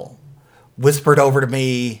ensemble whispered over to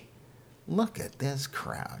me, "Look at this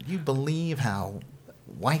crowd. You believe how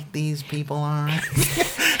white these people are?"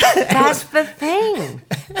 That's the thing.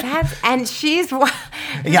 And she's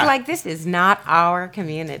like, this is not our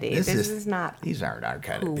community. This is not. These aren't our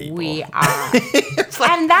kind of people. We are.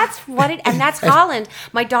 And that's Holland.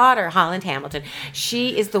 My daughter, Holland Hamilton.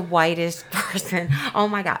 She is the whitest person. Oh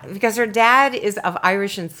my God! Because her dad is of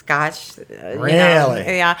Irish and Scotch. Really?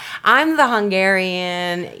 Yeah. I'm the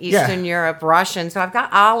Hungarian, Eastern Europe, Russian. So I've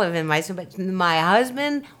got olive in my. But my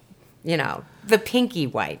husband, the pinky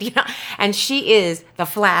white, and she is the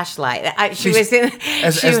flashlight. As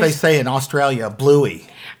they say in Australia, bluey,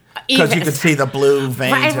 because you could see the blue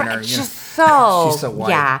veins in her. She's so white.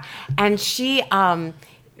 Yeah, and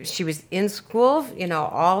she was in school,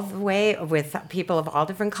 all the way with people of all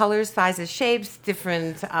different colors, sizes, shapes,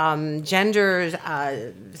 different genders,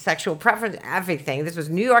 sexual preference, everything. This was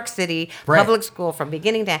New York City public school from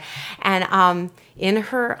beginning to end. And in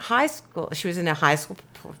her high school, she was in a high school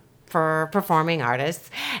for performing artists,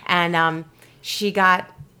 and she got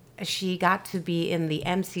to be in the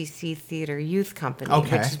MCC Theater Youth Company,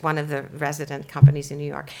 which is one of the resident companies in New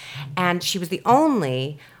York. And she was the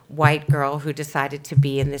only white girl who decided to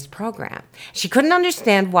be in this program. She couldn't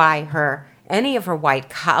understand why any of her white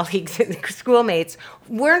colleagues and schoolmates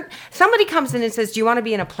weren't. Somebody comes in and says, "Do you want to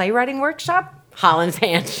be in a playwriting workshop?" Holland's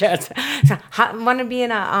hand shows. So, want to be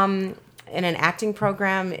in an acting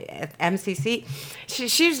program at MCC?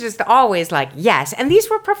 She was just always like, yes. And these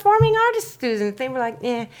were performing artist students. They were like,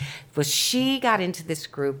 eh. Well, she got into this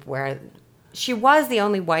group where she was the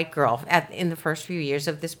only white girl in the first few years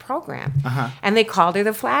of this program. And they called her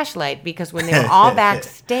the flashlight because when they were all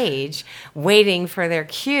backstage waiting for their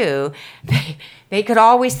cue, they could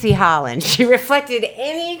always see Holland. She reflected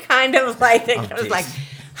any kind of light that was like,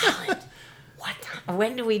 Holland,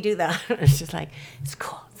 when do we do that? It's just like, it's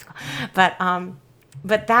cool.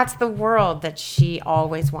 But that's the world that she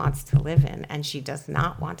always wants to live in, and she does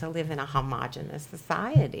not want to live in a homogenous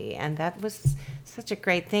society. And that was such a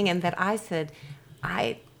great thing. And that I said,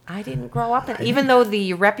 I didn't grow up in, even though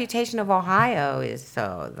the reputation of Ohio is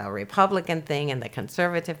so the Republican thing and the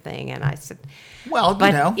conservative thing. And I said, well,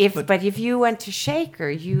 but if you went to Shaker,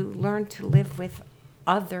 you learned to live with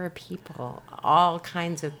other people, all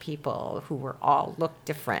kinds of people who were all looked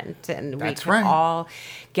different, and we could all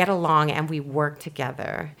get along, and we worked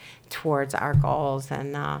together towards our goals.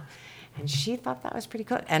 And she thought that was pretty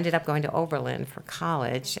cool. Ended up going to Oberlin for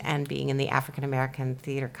college and being in the African American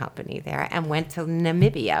Theater Company there, and went to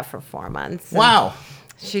Namibia for 4 months. Wow!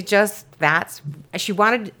 She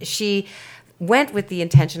went with the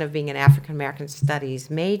intention of being an African American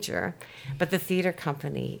studies major, but the theater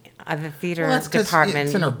company, the theater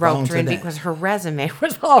department wrote her in because her resume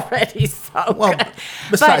was already so good.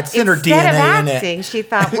 Besides, in her DNA instead of acting, she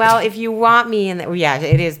thought, well, if you want me in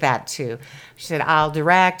it is that too. She said, I'll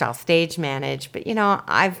direct, I'll stage manage, but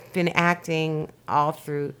I've been acting all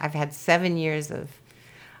through. I've had 7 years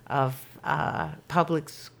of public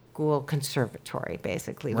school conservatory,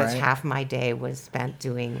 basically, which half my day was spent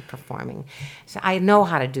performing. So I know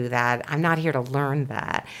how to do that. I'm not here to learn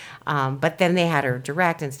that. But then they had her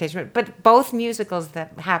direct and stage. But both musicals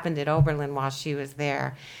that happened at Oberlin while she was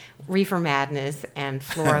there, Reefer Madness and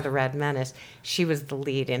Flora the Red Menace, she was the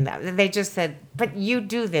lead in that. They just said, but you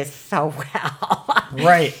do this so well.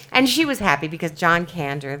 Right. And she was happy because John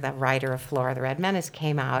Kander, the writer of Flora the Red Menace,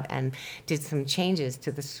 came out and did some changes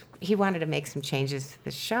to he wanted to make some changes to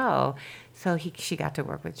the show, so she got to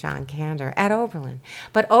work with John Kander at Oberlin.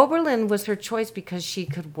 But Oberlin was her choice because she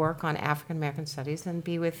could work on African American studies and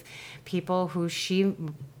be with people who she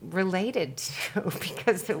related to,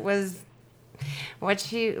 because it was what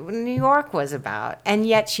New York was about. And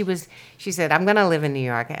yet she said, I'm going to live in New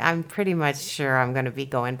York. I'm pretty much sure I'm going to be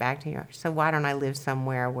going back to New York. So why don't I live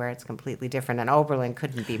somewhere where it's completely different? And Oberlin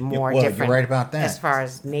couldn't be more different. You're right about that. As far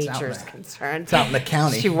as nature is concerned. It's out in the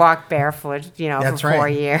county. She walked barefoot, for 4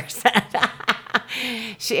 years.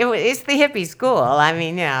 It's the hippie school. I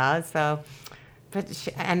mean, so... But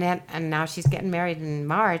and now she's getting married in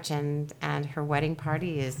March, and her wedding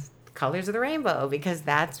party is colors of the rainbow, because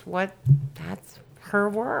that's her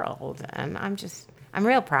world. And I'm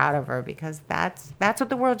real proud of her, because that's what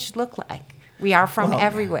the world should look like. We are from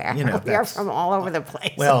everywhere. We are from all over the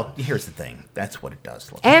place. Well, here's the thing. That's what it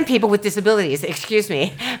does look like. And like. people with disabilities. Excuse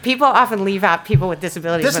me. People often leave out people with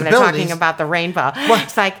disabilities when they're talking about the rainbow. What?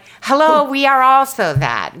 It's like, hello, we are also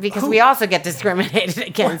that, because we also get discriminated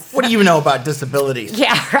against. What do you know about disabilities?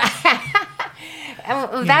 Yeah, right.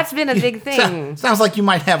 That's been a big thing. Sounds like you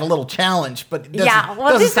might have a little challenge, but it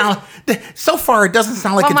doesn't sound. So far, it doesn't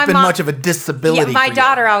sound like it's been much of a disability. Yeah, my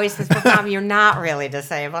daughter always says, "But Mom, you're not really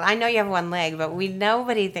disabled. I know you have one leg, but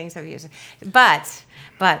nobody thinks of you." But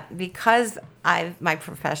because my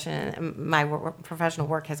professional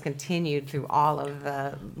work has continued through all of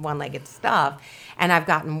the one-legged stuff, and I've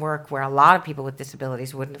gotten work where a lot of people with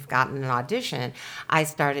disabilities wouldn't have gotten an audition, I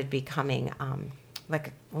started becoming.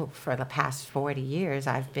 For the past 40 years,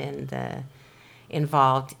 I've been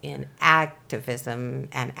involved in activism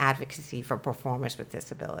and advocacy for performers with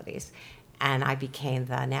disabilities. And I became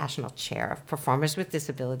the national chair of performers with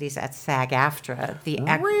disabilities at SAG-AFTRA, the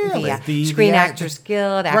Screen Actors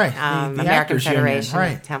Guild, American Actors Federation,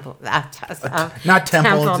 Union, right. Temple. Not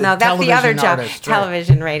Temple. No, that's the other job. Artist,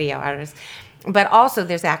 television, radio artists. But also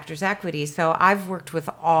there's Actors Equity. So I've worked with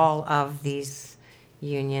all of these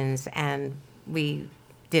unions, and we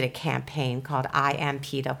did a campaign called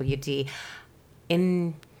IMPWD,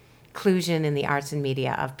 Inclusion in the Arts and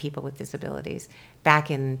Media of People with Disabilities, back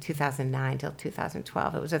in 2009 till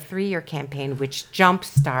 2012. It was a 3-year campaign which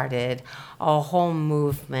jump-started a whole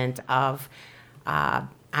movement of,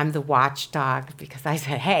 I'm the watchdog, because I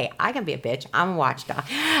said, hey, I can be a bitch. I'm a watchdog.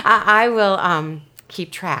 I will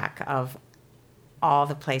keep track of all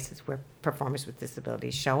the places where performers with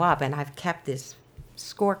disabilities show up. And I've kept this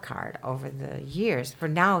scorecard over the years, for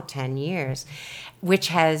now 10 years, which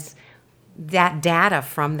has, that data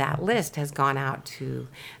from that list has gone out to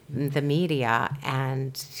the media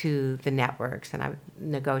and to the networks. And I'm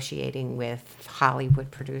negotiating with Hollywood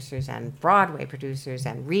producers and Broadway producers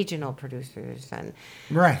and regional producers and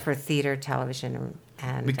for theater, television,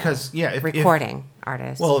 and because recording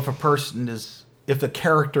artists. Well, if the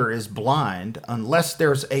character is blind, unless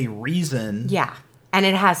there's a reason. Yeah. And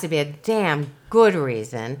it has to be a damn good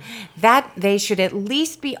reason that they should at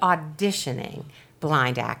least be auditioning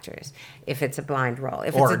blind actors, if it's a blind role,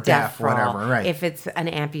 if it's a deaf role, whatever, right. If it's an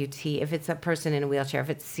amputee, if it's a person in a wheelchair, if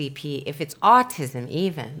it's CP, if it's autism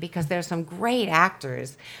even, because there's some great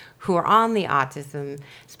actors who are on the autism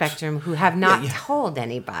spectrum who have not told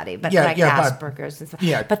anybody, but Asperger's and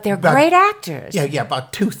stuff. But they're great actors.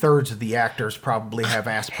 About 2/3 of the actors probably have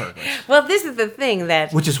Asperger's. Well, this is the thing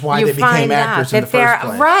which is why they became actors in the first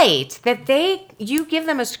place. Right, that you give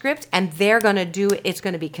them a script and they're going to do it. It's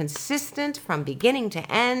going to be consistent from beginning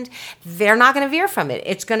to end. They're not going to veer from it.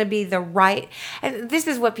 It's going to be the right. And this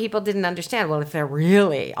is what people didn't understand. Well, if they're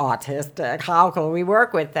really autistic, how can we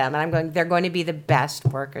work with them? And they're going to be the best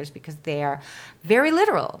workers because they are very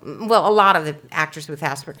literal. Well, a lot of the actors with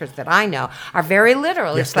Asperger's that I know are very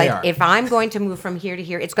literal. Yes, it's like, are. if I'm going to move from here to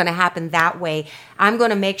here, it's going to happen that way. I'm going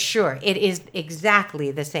to make sure it is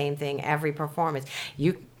exactly the same thing every performance.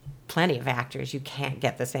 Plenty of actors, you can't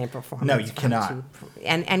get the same performance. No, you cannot.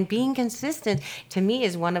 And being consistent, to me,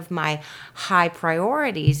 is one of my high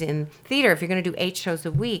priorities in theater. If you're going to do 8 shows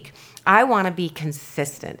a week, I want to be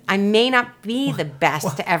consistent. I may not be the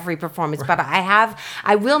best to every performance, but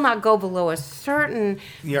I will not go below a certain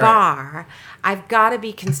bar. I've got to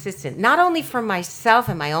be consistent, not only for myself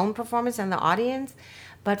and my own performance and the audience,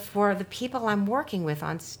 but for the people I'm working with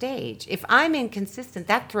on stage. If I'm inconsistent,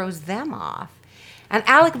 that throws them off. And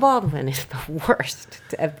Alec Baldwin is the worst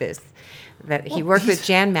at this. He worked with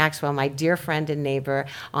Jan Maxwell, my dear friend and neighbor,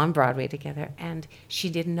 on Broadway together, and she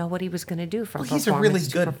didn't know what he was going to do from performance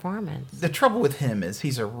to performance. The trouble with him is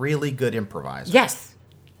he's a really good improviser. Yes,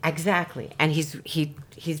 exactly, and he's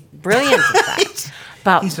brilliant at that.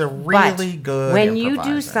 But he's a really good when improviser.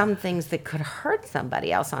 You do some things that could hurt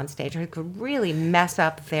somebody else on stage or could really mess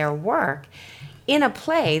up their work in a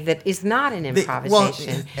play that is not an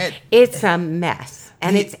improvisation, it's a mess.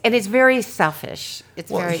 And it's very selfish. It's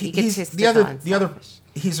very egotistical.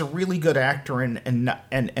 He's a really good actor and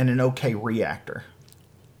an okay reactor.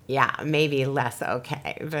 Yeah, maybe less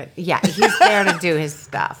okay, but yeah, he's there to do his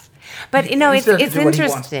stuff. But it's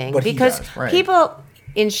interesting because people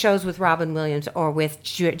in shows with Robin Williams or with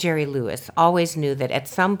Jerry Lewis always knew that at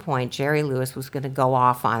some point Jerry Lewis was going to go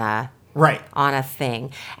off on a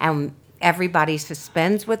thing, and everybody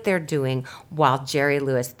suspends what they're doing while Jerry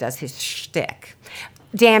Lewis does his shtick.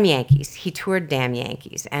 Damn Yankees. He toured Damn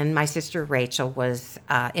Yankees, and my sister Rachel was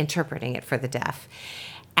interpreting it for the deaf.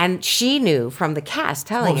 And she knew from the cast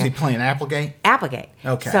telling her. Was he playing Applegate? Applegate.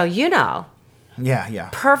 Okay. So, Yeah.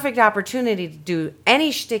 Perfect opportunity to do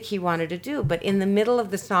any shtick he wanted to do. But in the middle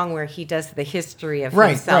of the song where he does the history of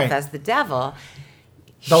himself as the devil,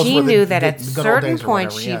 she knew that at a certain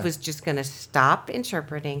point she was just going to stop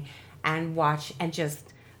interpreting and watch and just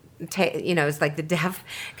it's like the deaf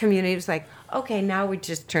community was like, okay, now we're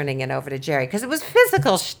just turning it over to Jerry because it was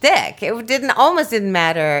physical shtick. It almost didn't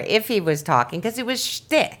matter if he was talking because it was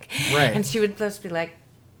shtick. Right. And she would just be like,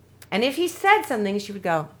 and if he said something, she would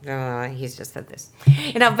go, no, he's just said this.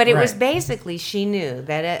 But it was basically, she knew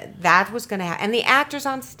that that was going to happen. And the actors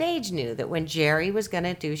on stage knew that when Jerry was going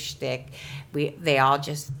to do shtick, they all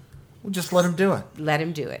just let him do it. Let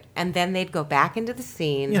him do it. And then they'd go back into the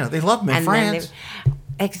scene. They love me in France.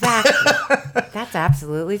 Exactly. That's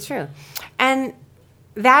absolutely true. And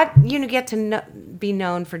that, get to be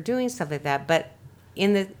known for doing stuff like that. But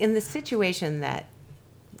in the situation that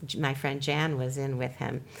my friend Jan was in with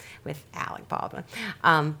him, with Alec Baldwin,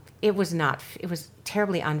 it was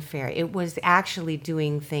terribly unfair. It was actually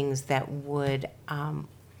doing things that would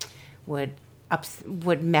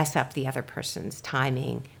mess up the other person's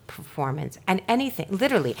timing, performance, and anything.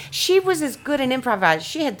 Literally, she was as good an improviser.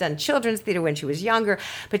 She had done children's theater when she was younger,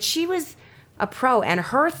 but she was a pro, and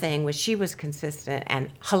her thing was she was consistent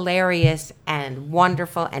and hilarious and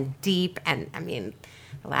wonderful and deep, and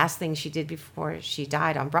The last thing she did before she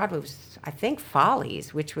died on Broadway was, I think,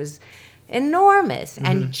 Follies, which was enormous. Mm-hmm.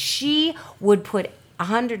 And she would put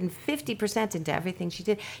 150% into everything she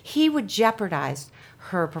did. He would jeopardize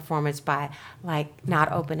her performance by, like,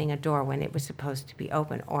 not opening a door when it was supposed to be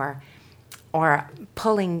open, or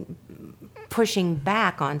pushing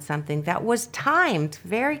back on something that was timed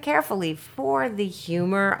very carefully for the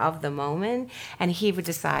humor of the moment, and he would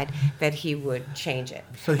decide that he would change it.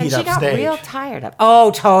 So and she got real tired of.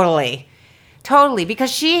 Oh, totally,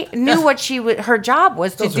 because she knew what her job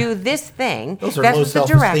was to do this thing. Those are low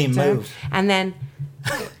self-esteem moves. And then,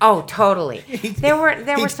 oh, totally. There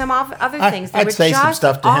were some other things that were say just some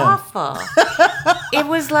stuff to awful. It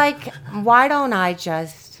was like, why don't I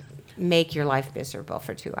just make your life miserable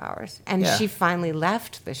for 2 hours? And she finally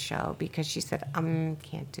left the show because she said,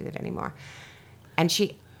 can't do it anymore. And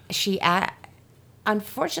she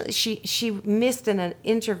unfortunately, she missed an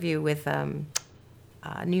interview with a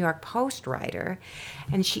New York Post writer,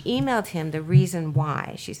 and she emailed him the reason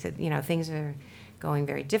why. She said, things are going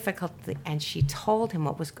very difficult, and she told him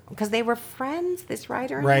what was, because they were friends, this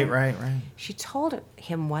writer and him. Right. She told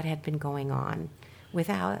him what had been going on with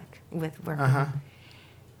Alec, with work.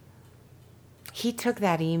 He took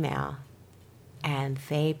that email, and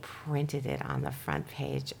they printed it on the front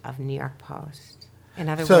page of New York Post. In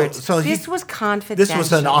other words, this was confidential.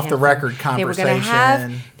 This was an off-the-record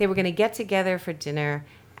conversation. They were going to get together for dinner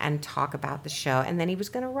and talk about the show, and then he was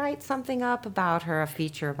going to write something up about her, a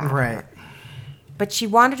feature about her. But she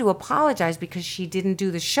wanted to apologize because she didn't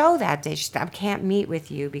do the show that day. She said, I can't meet with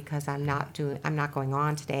you because I'm not going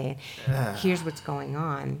on today. Here's what's going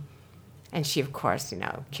on. And she, of course,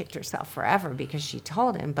 kicked herself forever because she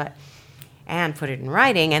told him. But Anne put it in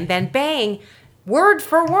writing, and then bang, word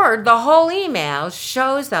for word, the whole email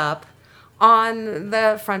shows up on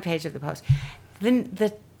the front page of the Post.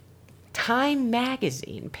 The Time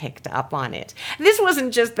magazine picked up on it. This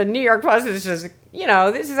wasn't just the New York Post. It was just,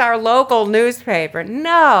 this is our local newspaper.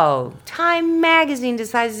 No, Time magazine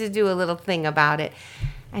decided to do a little thing about it.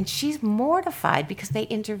 And she's mortified because they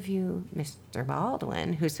interview Mr.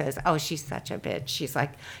 Baldwin, who says, oh, she's such a bitch. She's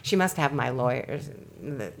like, she must have my lawyers.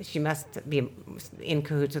 She must be in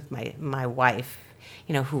cahoots with my wife,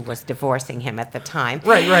 who was divorcing him at the time.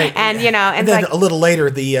 Right. And, and then a little later,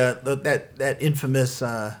 that infamous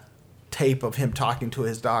tape of him talking to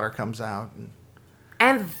his daughter comes out.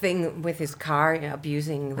 And the thing with his car,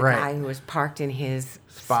 abusing the guy who was parked in his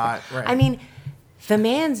spot. Right. I mean, the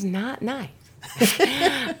man's not nice.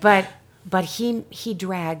 but he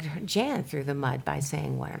dragged Jan through the mud by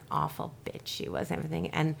saying what an awful bitch she was and everything.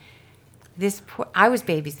 And I was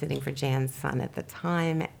babysitting for Jan's son at the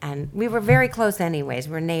time, and we were very close anyways.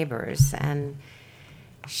 We were neighbors, and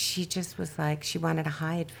she just was like, she wanted to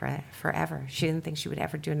hide forever. She didn't think she would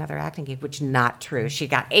ever do another acting gig, which is not true. She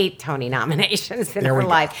got 8 Tony nominations in her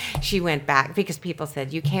life. She went back because people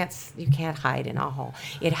said, you can't hide in a hole.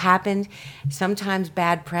 It happened. Sometimes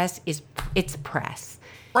bad press it's press.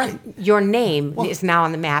 Right. Your name is now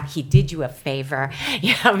on the map. He did you a favor,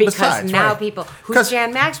 because besides, now people, who's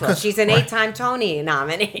Jan Maxwell? She's an 8-time Tony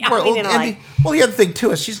nominee. The other thing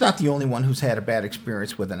too is she's not the only one who's had a bad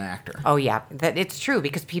experience with an actor. Oh yeah, it's true,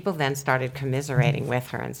 because people then started commiserating with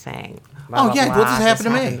her and saying, what just happened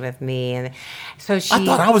to me? With me, and so she. I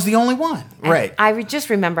thought I was the only one. Right. I just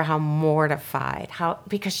remember how mortified,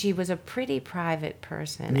 because she was a pretty private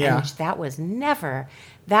person, and that was never.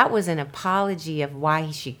 That was an apology of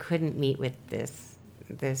why she couldn't meet with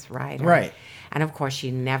this writer. Right. And of course,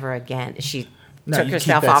 she never again. She took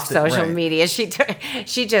herself off social media. She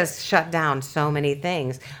just shut down so many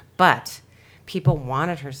things. But people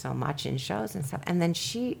wanted her so much in shows and stuff. And then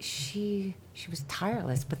she was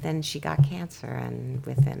tireless. But then she got cancer, and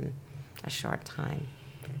within a short time,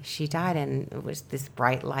 she died. And it was this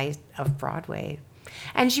bright light of Broadway.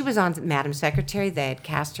 And she was on Madam Secretary. They had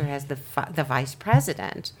cast her as the vice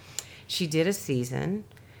president. She did a season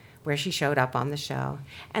where she showed up on the show.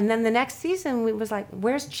 And then the next season, we was like,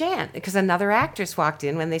 where's Jan? Because another actress walked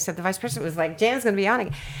in when they said the vice president was like, Jan's going to be on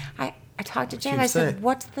again. I talked to Jan. I said,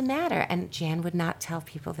 what's the matter? And Jan would not tell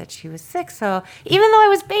people that she was sick. So even though I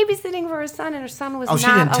was babysitting for her son, and her son was not allowed.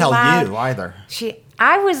 Oh, she didn't tell you either.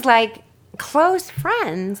 I was like close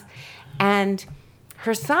friends. And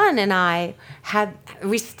her son and I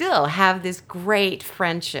we still have this great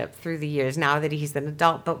friendship through the years now that he's an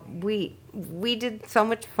adult, but we did so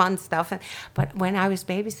much fun stuff. But when I was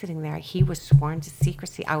babysitting there, he was sworn to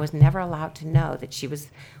secrecy. I was never allowed to know that she was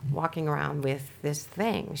walking around with this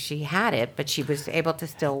thing. She had it, but she was able to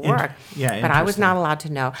still work. But I was not allowed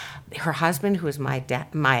to know. Her husband, who was my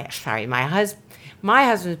My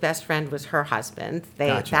husband's best friend was her husband.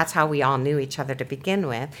 Gotcha. That's how we all knew each other to begin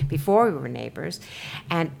with, before we were neighbors.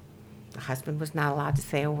 And the husband was not allowed to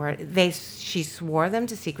say a word. She swore them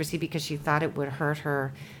to secrecy because she thought it would hurt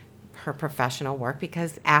her professional work,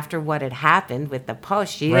 because after what had happened with the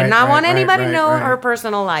post, she did not want anybody to know her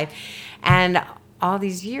personal life. And all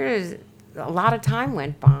these years, a lot of time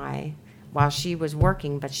went by while she was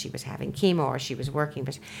working, but she was having chemo, or she was working.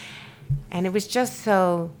 And it was just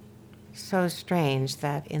so strange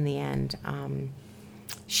that in the end,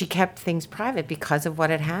 she kept things private because of what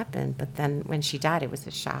had happened. But then when she died, it was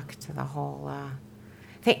a shock to the whole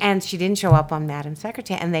thing. And she didn't show up on Madam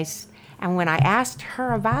Secretary. And when I asked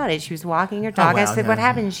her about it, she was walking her dog. I said, what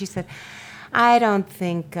happened? And she said, I don't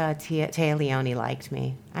think Taya Leone liked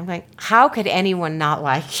me. I'm like, how could anyone not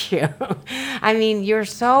like you? I mean, you're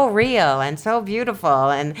so real and so beautiful.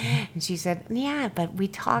 And she said, yeah, but we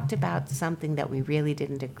talked about something that we really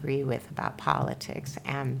didn't agree with about politics.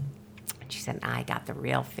 And she said, I got the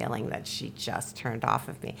real feeling that she just turned off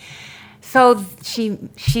of me. So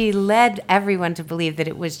she led everyone to believe that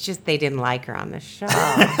it was just they didn't like her on the show.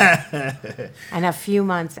 And a few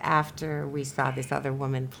months after we saw this other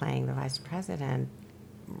woman playing the vice president,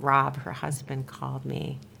 Rob, her husband, called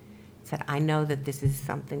me, said, I know that this is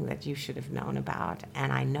something that you should have known about,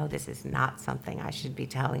 and I know this is not something I should be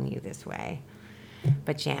telling you this way.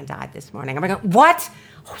 But Jan died this morning. I'm like, what?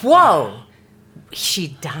 Whoa!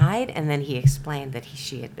 She died, and then he explained that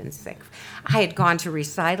she had been sick. I had gone to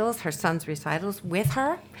recitals, her son's recitals, with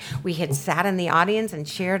her. We had sat in the audience and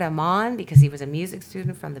cheered him on because he was a music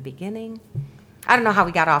student from the beginning. I don't know how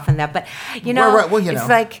we got off on that, but, it's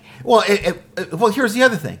like... Well, here's the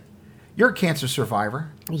other thing. You're a cancer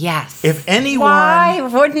survivor. Yes. If anyone... Why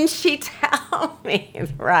wouldn't she tell me?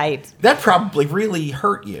 Right. That probably really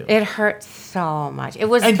hurt you. It hurt so much. It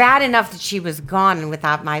was bad enough that she was gone and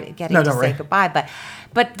without my getting to say goodbye.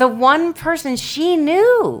 But the one person she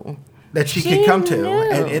knew... That she could come to,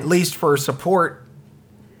 and at least for support.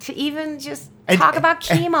 To even just talk about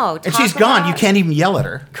chemo. And she's gone. You can't even yell at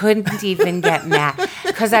her. Couldn't even get mad.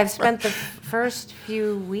 Because I've spent the first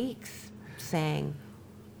few weeks saying...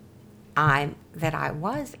 that I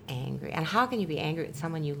was angry. And how can you be angry at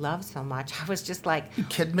someone you love so much? I was just like, you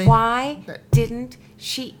kidding me? Why didn't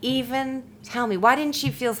she even tell me? Why didn't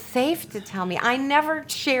she feel safe to tell me? I never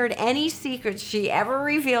shared any secrets she ever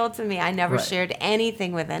revealed to me. I never shared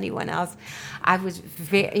anything with anyone else. I was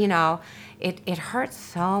very, it hurt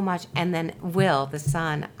so much. And then Will, the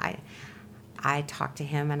son, I talked to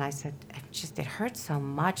him and I said, it hurt so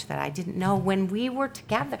much that I didn't know when we were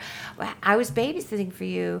together. I was babysitting for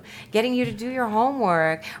you, getting you to do your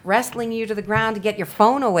homework, wrestling you to the ground to get your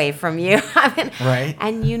phone away from you. Right.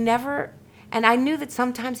 And you never, and I knew that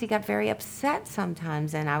sometimes he got very upset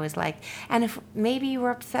sometimes. And I was like, and if maybe you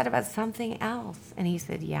were upset about something else. And he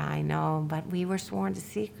said, yeah, I know, but we were sworn to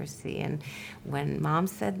secrecy. And when Mom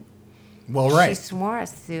said, she swore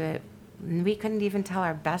us to it, we couldn't even tell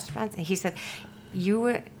our best friends. And he said,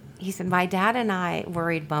 my dad and I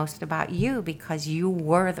worried most about you because you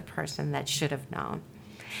were the person that should have known.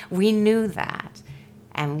 We knew that.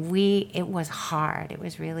 And it was hard. It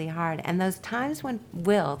was really hard. And those times when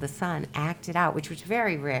Will, the son, acted out, which was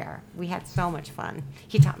very rare, we had so much fun.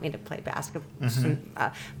 He taught me to play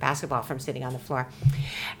basketball from sitting on the floor.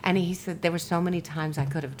 And he said, there were so many times I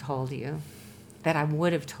could have told you that I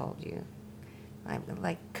would have told you.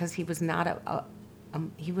 Because he was not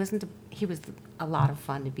he was a lot of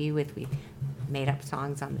fun to be with. We made up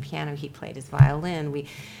songs on the piano. He played his violin. We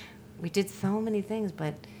did so many things.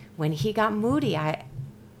 But when he got moody, I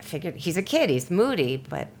figured he's a kid. He's moody,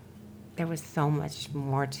 but there was so much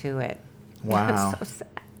more to it. Wow. It was so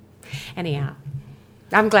sad. Anyhow,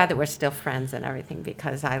 I'm glad that we're still friends and everything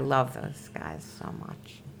because I love those guys so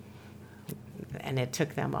much. And it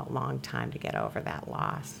took them a long time to get over that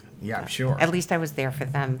loss. Yeah, sure. At least I was there for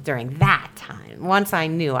them during that time. Once I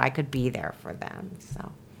knew I could be there for them.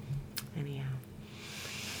 So, anyhow.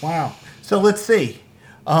 Wow. So let's see.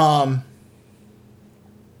 We're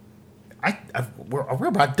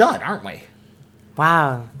about done, aren't we?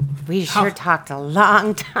 Wow. We sure talked a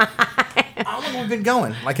long time. How long have we been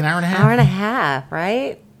going? Like an hour and a half? Hour and a half,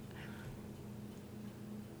 right?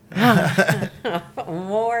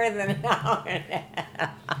 More than an hour and a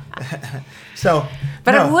half.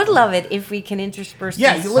 But I would love it if we can intersperse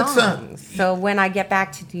these songs. So when I get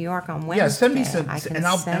back to New York on Wednesday, send me some,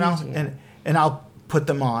 and I'll put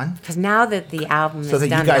them on. Because now that the album is done, so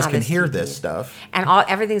that you guys can hear this stuff, and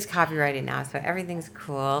everything's copyrighted now, so everything's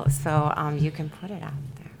cool. So you can put it out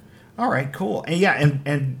there. All right, cool. And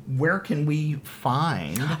and where can we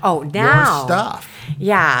find your stuff?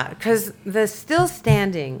 Yeah, because the Still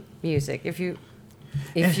Standing music, if you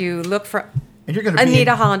If you look for and you're going to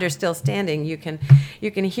Anita Hollander Still Standing, you can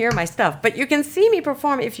hear my stuff. But you can see me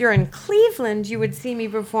perform. If you're in Cleveland, you would see me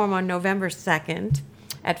perform on November 2nd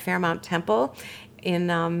at Fairmount Temple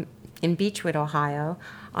in Beechwood, Ohio,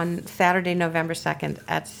 on Saturday, November 2nd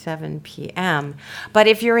at 7 p.m. But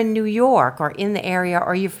if you're in New York or in the area,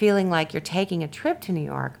 or you're feeling like you're taking a trip to New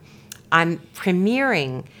York, I'm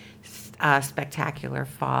premiering Spectacular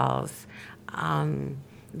Falls,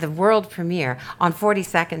 the world premiere on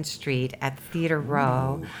 42nd Street at Theater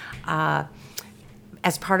Row,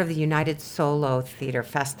 as part of the United Solo Theater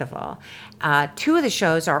Festival. 2 of the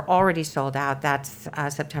shows are already sold out. That's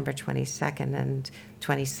September 22nd and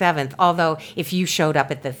 27th. Although if you showed up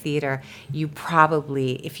at the theater, you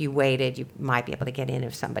probably, if you waited, you might be able to get in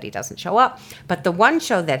if somebody doesn't show up. But the one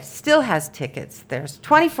show that still has tickets, there's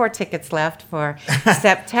 24 tickets left for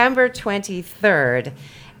September 23rd.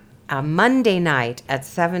 Monday night at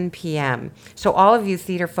 7 p.m. So all of you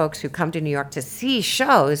theater folks who come to New York to see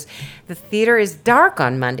shows, the theater is dark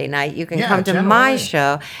on Monday night. You can come to my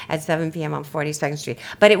show at 7 p.m. on 42nd Street.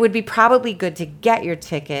 But it would be probably good to get your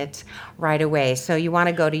ticket right away. So you want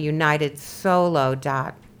to go to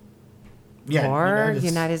unitedsolo.org,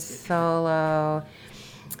 United Solo.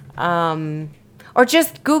 Or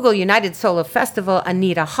just Google United Solo Festival,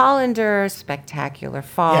 Anita Hollander, Spectacular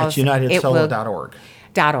Falls. Yeah, it's unitedsolo.org.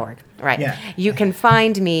 .org, right. Yeah. You can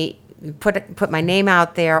find me, put my name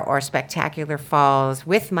out there, or Spectacular Falls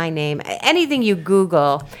with my name. Anything you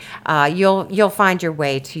Google, you'll find your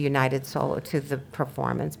way to United Solo, to the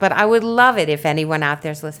performance. But I would love it if anyone out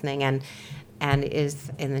there's listening and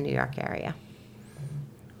is in the New York area.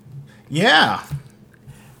 Yeah.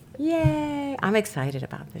 Yay. I'm excited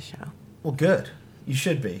about the show. Well, good. You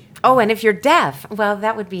should be. Oh, and if you're deaf, well,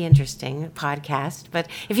 that would be interesting, podcast. But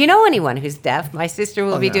if you know anyone who's deaf, my sister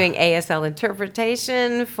will be doing ASL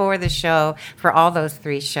interpretation for the show, for all those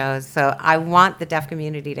 3 shows. So I want the deaf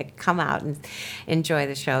community to come out and enjoy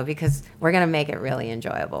the show, because we're going to make it really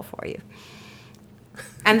enjoyable for you.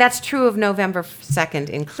 And that's true of November 2nd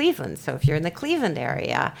in Cleveland. So if you're in the Cleveland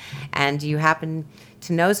area and you happen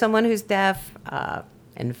to know someone who's deaf,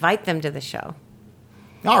 invite them to the show.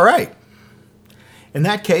 All right. In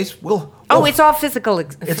that case, it's all physical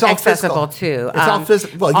accessible too. It's all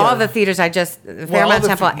physical. Well, all the theaters Fairmount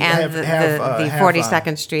Temple and the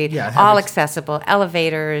 42nd Street, all accessible.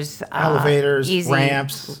 Elevators, easy,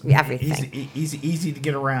 ramps, everything. Easy to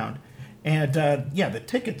get around. And the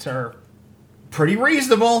tickets are pretty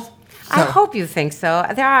reasonable. So, I hope you think so.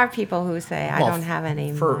 There are people who say, I don't have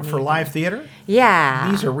any money. For live theater?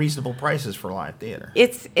 Yeah. These are reasonable prices for live theater.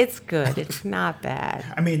 It's good. It's not bad.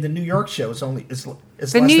 I mean, the New York show is only it's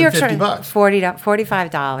less New York than $50.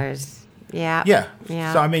 $45. Yeah.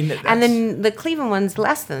 Yeah. So I mean, and then the Cleveland one's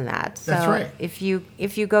less than that. So that's right. If you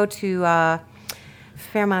go to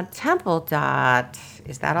Fairmount Temple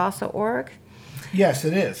is that also org? Yes,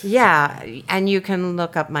 it is. Yeah, and you can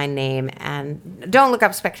look up my name, and don't look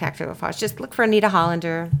up Spectacular Falls. Just look for Anita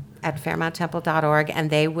Hollander at fairmounttemple.org, and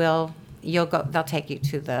they'll take you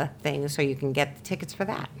to the thing so you can get the tickets for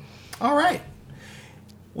that. All right.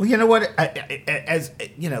 Well, you know what? As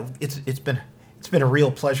you know, it's been a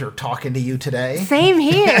real pleasure talking to you today. Same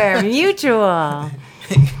here, mutual.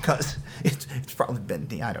 Because it's probably been,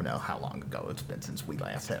 I don't know how long ago it's been since we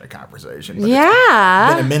last had a conversation. But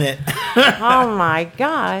yeah. It's been a minute. Oh, my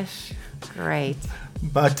gosh. Great.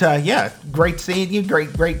 But, great seeing you. Great.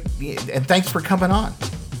 And thanks for coming on.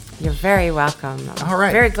 You're very welcome. All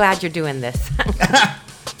right. Very glad you're doing this.